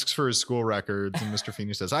 He asks for his school records, and Mr.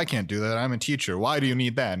 Feeney says, "I can't do that. I'm a teacher. Why do you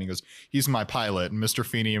need that?" And he goes, "He's my pilot." And Mr.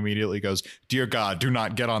 Feeney immediately goes, "Dear God, do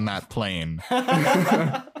not get on that plane."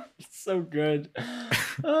 So good.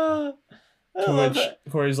 To which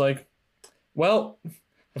Corey's like, "Well,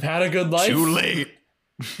 I've had a good life." Too late.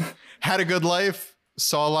 Had a good life.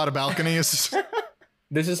 Saw a lot of balconies.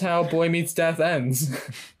 This is how Boy Meets Death ends.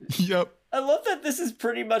 Yep. I love that this is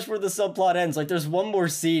pretty much where the subplot ends. Like, there's one more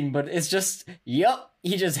scene, but it's just, he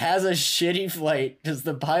just has a shitty flight because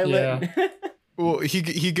the pilot. Yeah. Well,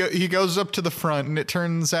 he goes up to the front, and it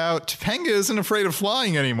turns out Topanga isn't afraid of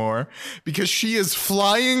flying anymore because she is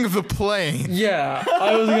flying the plane. Yeah,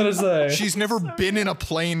 I was gonna say. She's never been in a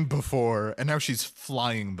plane before, and now she's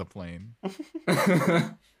flying the plane.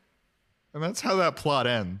 And that's how that plot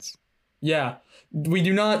ends. Yeah, we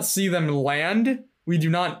do not see them land. We do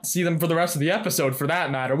not see them for the rest of the episode, for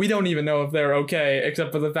that matter. We don't even know if they're okay,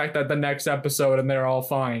 except for the fact that the next episode and they're all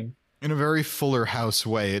fine. In a very Fuller House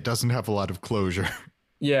way, it doesn't have a lot of closure.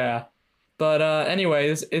 Yeah. But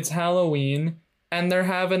anyways, it's Halloween, and they're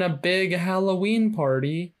having a big Halloween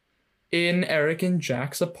party in Eric and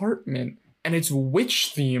Jack's apartment. And it's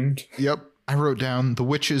witch-themed. Yep. I wrote down the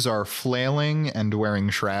witches are flailing and wearing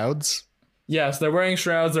shrouds. Yes, they're wearing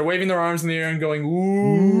shrouds, they're waving their arms in the air and going,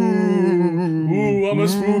 ooh, I'm a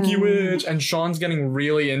spooky witch. And Sean's getting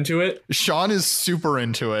really into it. Sean is super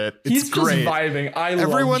into it. It's He's great. Just vibing.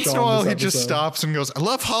 Every once in a while, he just stops and goes, "I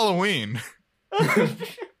love Halloween."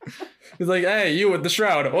 He's like, "Hey, you with the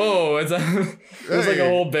shroud." Oh, it's like a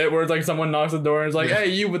whole bit where it's like someone knocks the door and it's like, "Hey,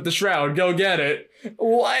 you with the shroud, go get it."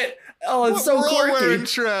 What? Oh, it's so we're all quirky. wearing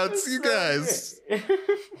shrouds, you guys.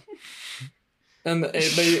 And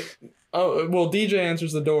DJ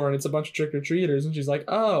answers the door and it's a bunch of trick-or-treaters and she's like,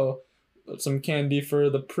 "Oh, some candy for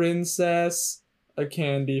the princess, a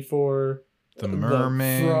candy for the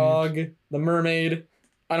mermaid, the mermaid."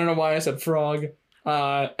 I don't know why I said frog.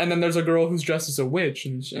 And then there's a girl who's dressed as a witch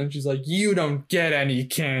and she's like, "You don't get any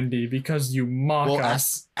candy because you mock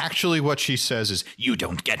us." Actually, what she says is, "You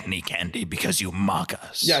don't get any candy because you mock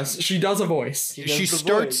us." Yes, she does a voice. She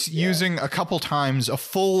starts using a couple times a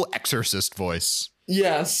full exorcist voice.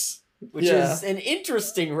 Yes. Which is an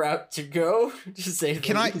interesting route to go, to say the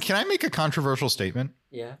least. Can I make a controversial statement?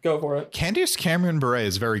 Yeah. Go for it. Candice Cameron Bure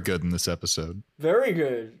is very good in this episode. Very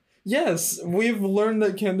good. Yes, we've learned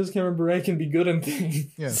that Candice Cameron Bure can be good in things.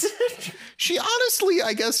 Yes. She honestly,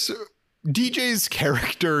 I guess, DJ's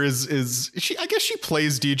character is she. I guess she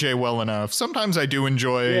plays DJ well enough. Sometimes I do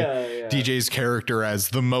enjoy DJ's character as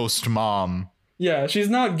the most mom. Yeah, she's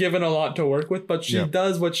not given a lot to work with, but she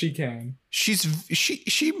does what she can.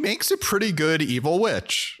 She makes a pretty good evil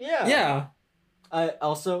witch. Yeah. Yeah.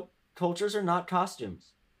 Also, cultures are not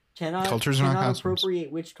costumes. Cannot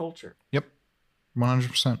appropriate witch culture. Yep.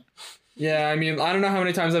 100%. Yeah, I mean, I don't know how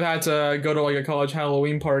many times I've had to go to like a college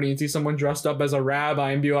Halloween party and see someone dressed up as a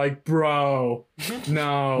rabbi and be like, "Bro,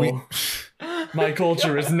 no. My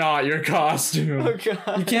culture is not your costume. Oh,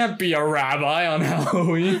 God. You can't be a rabbi on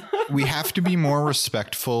Halloween." We have to be more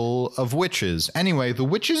respectful of witches. Anyway, the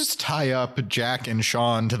witches tie up Jack and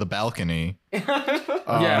Sean to the balcony.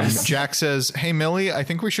 Yes. Jack says, "Hey, Millie, I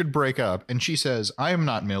think we should break up." And she says, "I am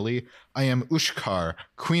not Millie. I am Ushkar,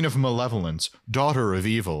 queen of malevolence, daughter of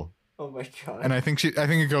evil." Oh my God. And I think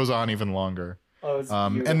it goes on even longer. Oh, it's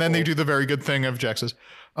and then they do the very good thing of Jack says,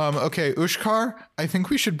 "Okay, Ushkar, I think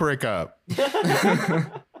we should break up."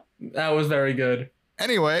 That was very good.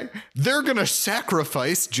 Anyway, they're gonna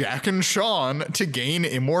sacrifice Jack and Sean to gain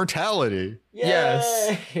immortality. Yay!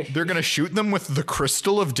 Yes. They're gonna shoot them with the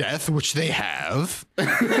crystal of death, which they have.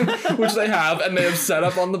 Which they have, and they have set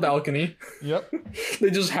up on the balcony. Yep. They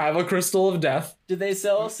just have a crystal of death. Do they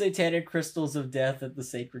sell satanic crystals of death at the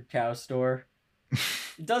Sacred Cow store?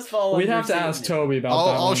 It does fall. We'd have to ask Toby about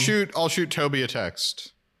that. I'll shoot Toby a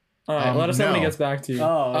text. All right, let us know when he no. gets back to you.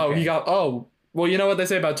 Oh, okay. Well, you know what they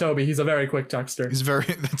say about Toby? He's a very quick texter. He's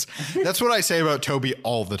that's what I say about Toby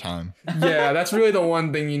all the time. Yeah, that's really the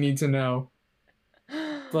one thing you need to know.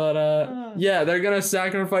 But yeah, they're gonna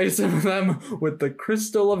sacrifice them with the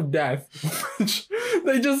crystal of death, which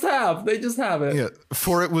they just have. They just have it. Yeah,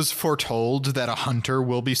 for it was foretold that a hunter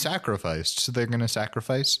will be sacrificed, so they're gonna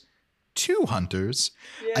sacrifice 2 hunters,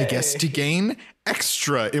 I guess, to Yay. gain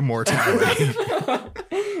extra immortality.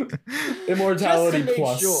 Immortality Just to make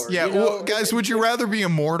plus. sure. Yeah, You know, well, guys, would you rather be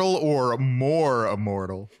immortal or more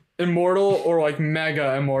immortal? Immortal or like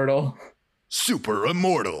mega immortal. Super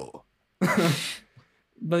immortal.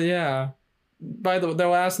 But yeah. By the way, their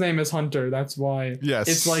last name is Hunter. That's why. Yes.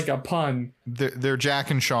 It's like a pun. They're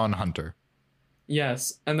Jack and Sean Hunter.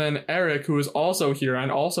 Yes. And then Eric, who is also here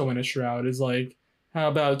and also in a shroud, is like, how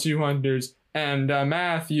about 2 hunters? And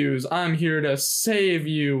Matthews, I'm here to save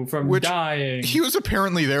you from Which dying. He was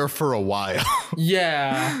apparently there for a while.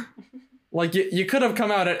 Yeah. Like, you could have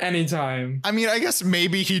come out at any time. I mean, I guess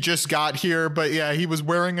maybe he just got here, but yeah, he was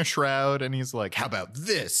wearing a shroud and he's like, how about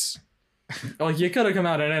this? Like, you could have come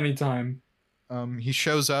out at any time. He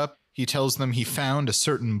shows up. He tells them he found a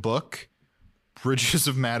certain book, Bridges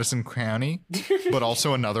of Madison County, but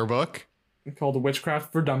also another book, Called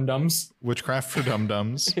Witchcraft for Dum-Dums. Witchcraft for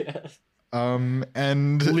Dum-Dums. Yes.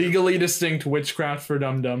 And Legally distinct Witchcraft for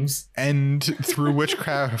Dum-Dums. through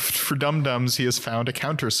Witchcraft for Dum-Dums, he has found a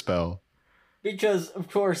counterspell. Because, of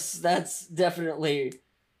course, that's definitely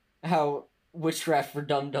how witchcraft for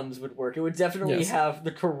dum-dums would work. It would definitely Yes. have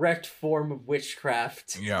the correct form of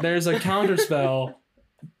witchcraft. Yeah. There's a counterspell,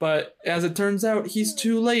 but as it turns out, he's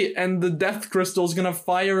too late, and the death crystal's gonna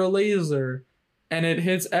fire a laser, and it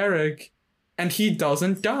hits Eric, and he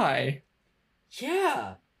doesn't die.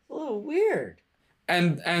 Yeah. A little weird.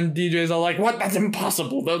 And DJs are like, "What? That's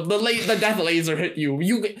impossible. The death laser hit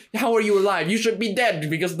you. How are you alive? You should be dead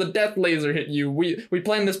because the death laser hit you. We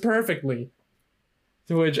planned this perfectly."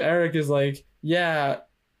 To which Eric is like, "Yeah,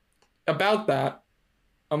 about that,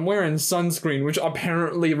 I'm wearing sunscreen, which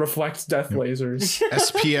apparently reflects death lasers."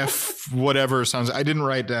 SPF whatever sounds. I didn't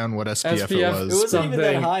write down what SPF, SPF it It was. wasn't even that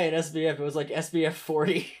Something. high in SPF. It was like SPF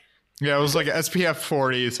 40. Yeah, it was like SPF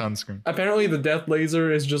 40 sunscreen. Apparently, the death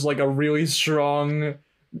laser is just like a really strong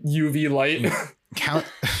UV light. Count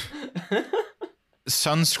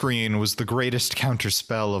sunscreen was the greatest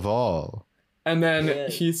counterspell of all. And then Yeah.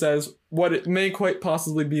 he says what it may quite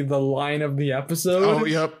possibly be the line of the episode. Oh,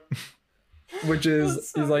 yep. Which is,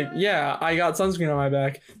 That's so he's like, good. yeah, I got sunscreen on my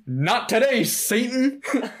back. Not today, Satan.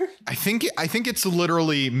 I think it's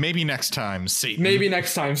literally maybe next time, Satan. Maybe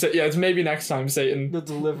next time. Yeah, it's maybe next time, Satan. The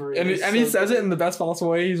delivery. And, is and he so says good. it in the best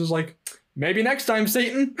possible way. He's just like, maybe next time,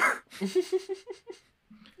 Satan.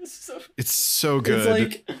 So- It's so good. It's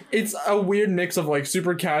like, it's a weird mix of like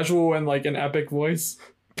super casual and like an epic voice.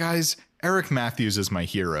 Guys, Eric Matthews is my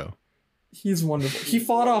hero. He's wonderful. He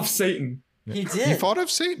fought off Satan. He did. He fought off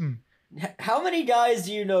Satan. How many guys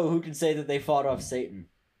do you know who can say that they fought off Satan?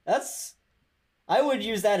 I would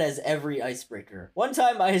use that as every icebreaker. One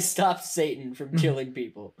time I stopped Satan from killing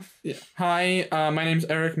people. Yeah. Hi, my name's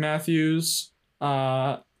Eric Matthews.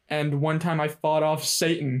 And one time I fought off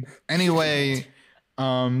Satan. Anyway,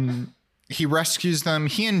 he rescues them.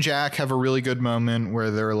 He and Jack have a really good moment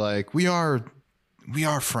where they're like, we are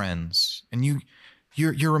friends, and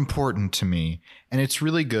you're important to me. And it's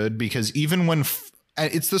really good because even when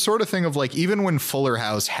it's the sort of thing of like, even when Fuller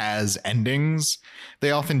House has endings, they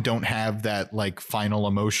often don't have that like final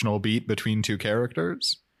emotional beat between 2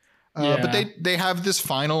 characters. But they have this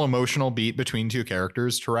final emotional beat between 2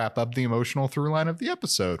 characters to wrap up the emotional through line of the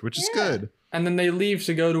episode, which is Yeah. good. And then they leave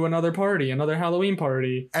to go to another party, another Halloween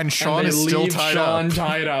party. And Sean and they is still leave tied Sean up.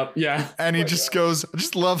 tied up. Yeah. And he my just God. goes, I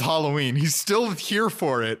just love Halloween. He's still here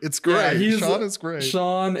for it. It's great. Yeah, Sean is great.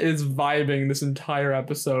 Sean is vibing this entire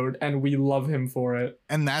episode, and we love him for it.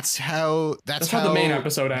 And that's how how the main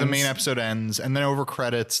episode ends. The main episode ends. And then over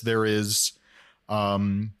credits, there is a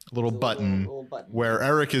little button Little button. where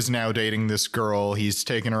Eric is now dating this girl. He's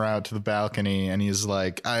taken her out to the balcony and he's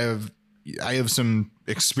like, I have some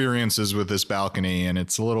experiences with this balcony and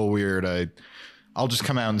it's a little weird. I'll just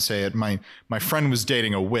come out and say it. My friend was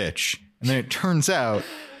dating a witch. And then it turns out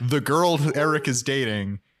the girl that Eric is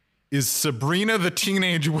dating is Sabrina the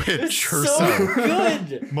Teenage Witch It's herself. so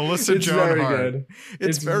good. Melissa It's Joan very Hart. good.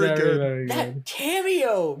 It's very good. Very good. That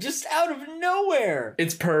cameo just out of nowhere.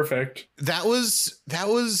 It's perfect. That was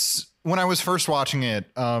when I was first watching it.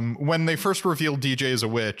 When they first revealed DJ as a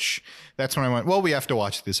witch, that's when I went, well, we have to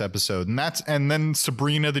watch this episode. And then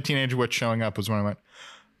Sabrina the Teenage Witch showing up was when I went,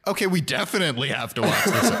 okay, we definitely have to watch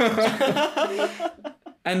this episode.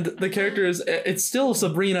 And the character it's still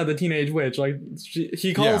Sabrina the Teenage Witch. Like,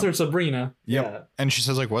 he calls Yeah. her Sabrina. Yeah. And she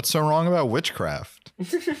says like, what's so wrong about witchcraft?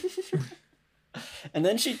 And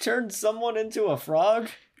then she turned someone into a frog.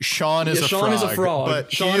 Sean is, Yeah, a, Sean frog, is a frog.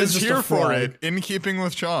 but Sean he is is just a here for frog. it, in keeping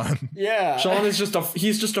with Sean. Yeah. Sean is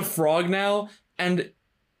he's just a frog now, and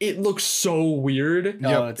it looks so weird.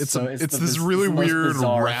 No, Yep, it's so- it's it's the this biz- really it's the most weird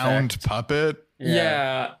bizarre round effect. puppet.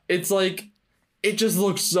 Yeah, it's like, it just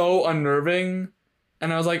looks so unnerving.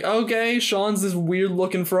 And I was like, okay, Sean's this weird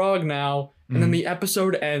looking frog now. And then the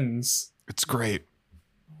episode ends. It's great.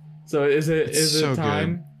 So is it so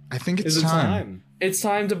time? good. I think it's Is it time. It's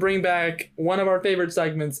time to bring back one of our favorite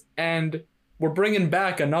segments, and we're bringing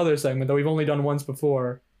back another segment that we've only done once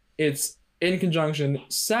before. It's in conjunction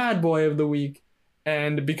Sad Boy of the Week,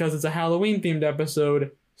 and because it's a Halloween themed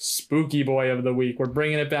episode, Spooky Boy of the Week. We're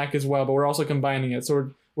bringing it back as well, but we're also combining it.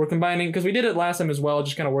 So we're combining, because we did it last time as well, it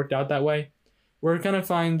just kind of worked out that way. We're gonna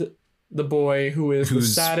find the boy who's the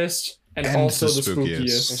saddest and also the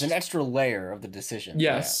spookiest. There's an extra layer of the decision.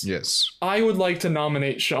 Yes. Yes. I would like to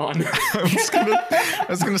nominate Sean. I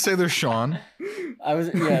was gonna say there's Sean.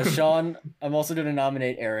 Sean. I'm also gonna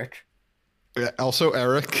nominate Eric. Also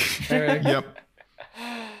Eric. Eric. Yep.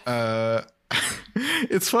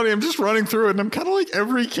 It's funny. I'm just running through it, and I'm kind of like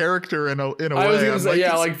every character in a way. I was gonna say,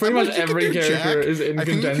 like, like pretty much every character is in I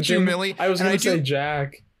think contention. you could do Millie. I was gonna say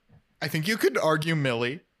Jack. I think you could argue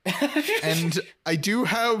Millie. And I do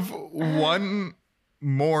have one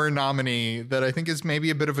more nominee that I think is maybe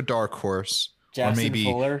a bit of a dark horse. Jackson or maybe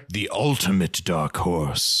Fuller. the ultimate dark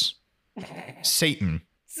horse. Satan.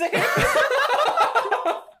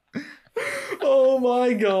 Oh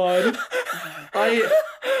my god.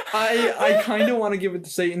 I kind of want to give it to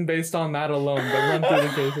Satan based on that alone, but run through the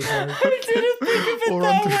cases. I didn't think of it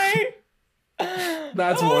that way.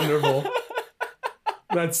 That's wonderful.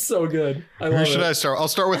 That's so good. I love Who should I start? I'll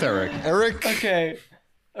start with Eric. Eric.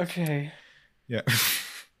 Okay. Yeah.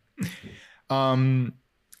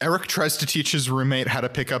 Eric tries to teach his roommate how to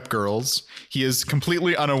pick up girls. He is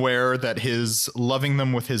completely unaware that his loving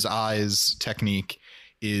them with his eyes technique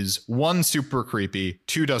is 1, super creepy,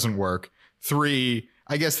 2, doesn't work, 3,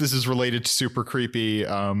 I guess this is related to super creepy,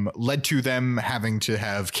 led to them having to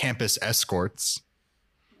have campus escorts.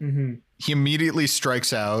 Mm-hmm. He immediately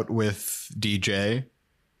strikes out with DJ,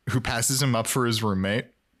 who passes him up for his roommate.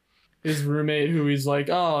 His roommate, who he's like,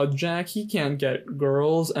 oh, Jack, he can't get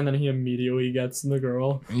girls, and then he immediately gets the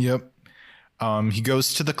girl. Yep. He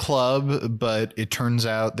goes to the club, but it turns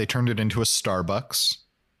out they turned it into a Starbucks.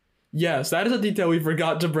 Yes, that is a detail we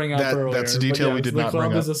forgot to bring up earlier. That's a detail we did not bring up.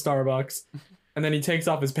 The club is a Starbucks, and then he takes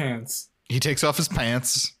off his pants. He takes off his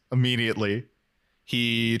pants immediately.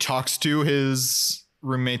 He talks to his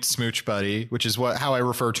roommate's smooch buddy, which is how I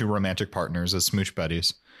refer to romantic partners, as smooch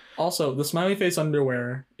buddies. Also, the smiley face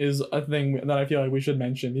underwear is a thing that I feel like we should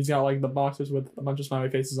mention. He's got like the boxers with a bunch of smiley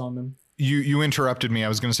faces on them. You interrupted me. I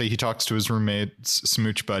was going to say he talks to his roommate's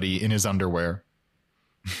smooch buddy in his underwear.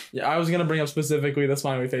 Yeah, I was going to bring up specifically the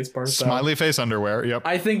smiley face part. Smiley face underwear, yep.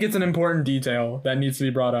 I think it's an important detail that needs to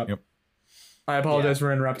be brought up. Yep. I apologize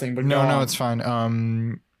for interrupting, but no, it's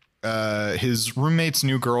fine. His roommate's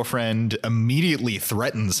new girlfriend immediately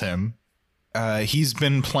threatens him. He's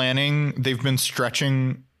been planning this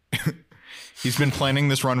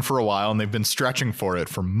run for a while, and they've been stretching for it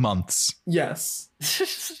for months. Yes.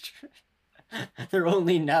 They're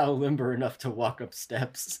only now limber enough to walk up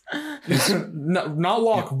steps. Not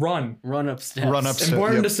walk, run. Run up steps.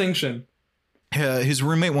 Important distinction. His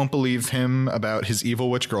roommate won't believe him about his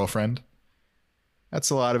evil witch girlfriend. That's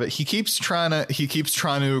a lot of it. He keeps trying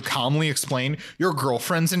to calmly explain, your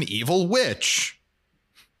girlfriend's an evil witch.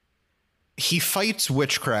 He fights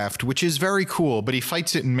witchcraft, which is very cool, but he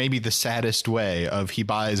fights it in maybe the saddest way of he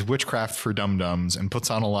buys witchcraft for dum-dums and puts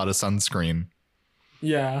on a lot of sunscreen.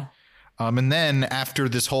 Yeah. And then after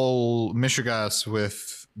this whole mishigas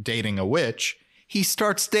with dating a witch, he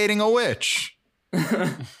starts dating a witch.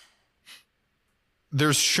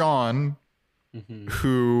 There's Sean,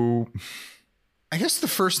 who, I guess the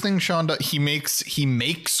first thing Sean does, he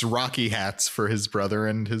makes Rocky hats for his brother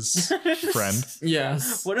and his friend.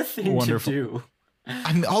 Yes. What a thing Wonderful. to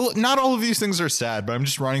do. Not all of these things are sad, but I'm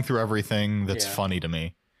just running through everything that's funny to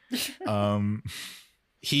me.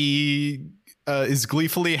 He is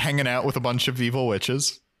gleefully hanging out with a bunch of evil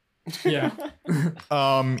witches. Yeah.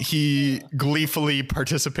 He gleefully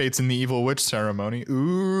participates in the evil witch ceremony.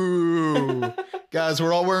 Ooh. Guys,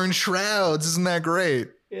 we're all wearing shrouds. Isn't that great?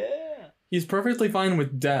 Yeah. He's perfectly fine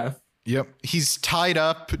with death. Yep. He's tied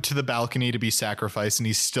up to the balcony to be sacrificed, and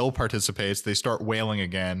he still participates. They start wailing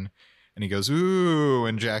again, and he goes, ooh.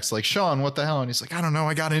 And Jack's like, Sean, what the hell? And he's like, I don't know.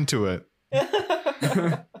 I got into it.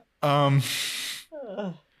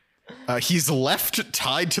 He's left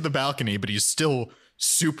tied to the balcony, but he's still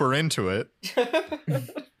super into it.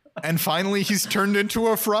 And finally, he's turned into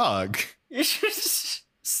a frog.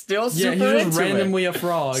 Still super he's into just randomly a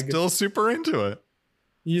frog. Still super into it.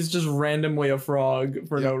 He's just randomly a frog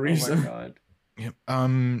for no reason. Oh my God. Yep.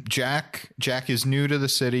 Jack is new to the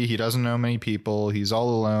city. He doesn't know many people. He's all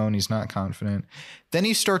alone. He's not confident. Then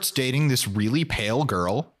he starts dating this really pale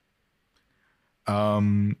girl,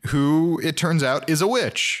 who it turns out is a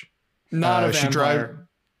witch. Not a vampire.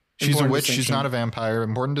 She's a witch. She's not a vampire.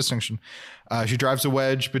 Important distinction. She drives a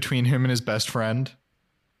wedge between him and his best friend.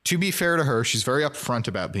 To be fair to her, she's very upfront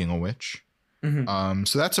about being a witch. Mm-hmm.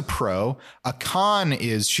 So that's a pro. A con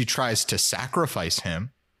is she tries to sacrifice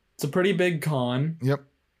him. It's a pretty big con. Yep.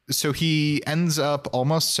 So he ends up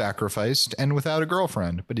almost sacrificed and without a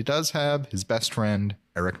girlfriend, but he does have his best friend,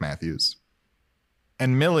 Eric Matthews.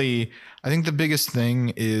 And Millie, I think the biggest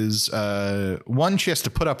thing is, one, she has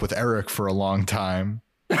to put up with Eric for a long time.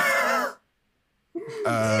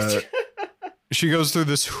 She goes through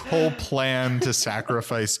this whole plan to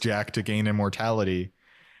sacrifice Jack to gain immortality.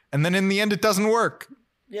 And then in the end, it doesn't work.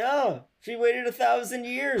 Yeah, she waited 1,000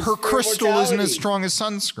 years. Her for crystal isn't immortality. as strong as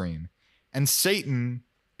sunscreen. And Satan,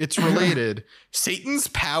 it's related. Satan's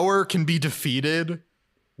power can be defeated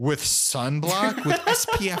with sunblock, with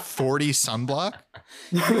SPF 40 sunblock.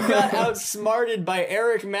 You got outsmarted by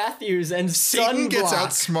Eric Matthews and Satan gets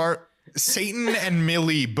Sunblock. Satan and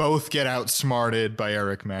Millie both get outsmarted by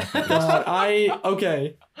Eric Matthews. I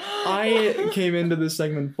came into this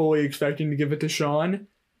segment fully expecting to give it to Sean,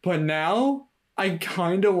 but now I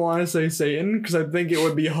kind of want to say Satan because I think it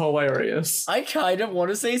would be hilarious. I kind of want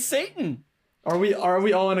to say Satan. Are we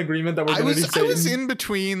all in agreement that we're going to do I Satan? was in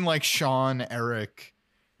between like Sean, Eric,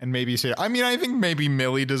 and maybe Satan. I mean, I think maybe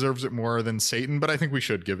Millie deserves it more than Satan, but I think we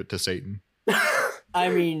should give it to Satan. I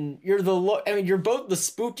mean, you're both the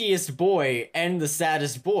spookiest boy and the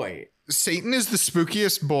saddest boy. Satan is the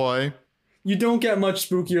spookiest boy. You don't get much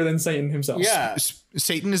spookier than Satan himself. Yeah.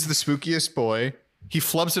 Satan is the spookiest boy. He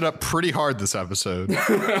flubs it up pretty hard this episode.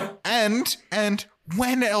 and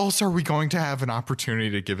when else are we going to have an opportunity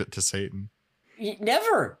to give it to Satan?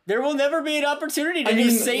 Never. There will never be an opportunity to I give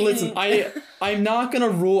mean, Satan. listen, I'm not going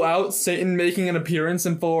to rule out Satan making an appearance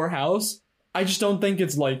in Fuller House. I just don't think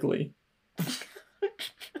it's likely.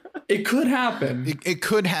 It could happen. It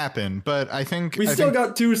could happen, but I think We still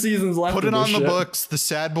got 2 seasons left. put it of on this the shit. books. The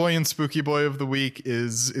sad boy and spooky boy of the week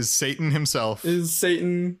is Satan himself. Is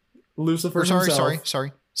Satan Lucifer Or himself?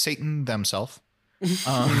 sorry. Satan themself.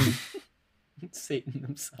 Satan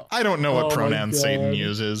himself. I don't know what Oh my pronouns Satan God.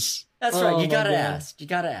 uses. That's Oh right. my You gotta God. ask. You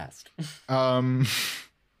gotta ask.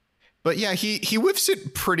 But yeah, he whiffs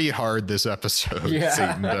it pretty hard this episode. Yeah.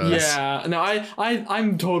 Satan does. Yeah. No,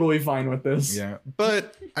 I'm totally fine with this. Yeah.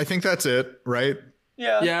 But I think that's it, right?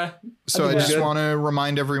 Yeah. Yeah. So I think we're just good. want to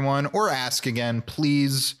remind everyone or ask again,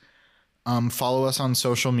 please follow us on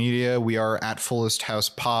social media. We are at Fullest House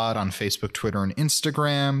Pod on Facebook, Twitter, and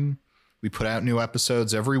Instagram. We put out new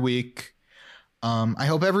episodes every week. I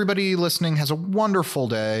hope everybody listening has a wonderful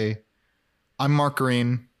day. I'm Mark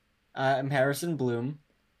Green. I'm Harrison Bloom.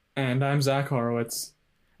 And I'm Zach Horowitz.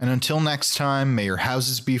 And until next time, may your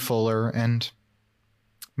houses be fuller, and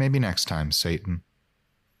maybe next time, Satan.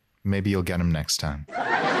 Maybe you'll get him next time.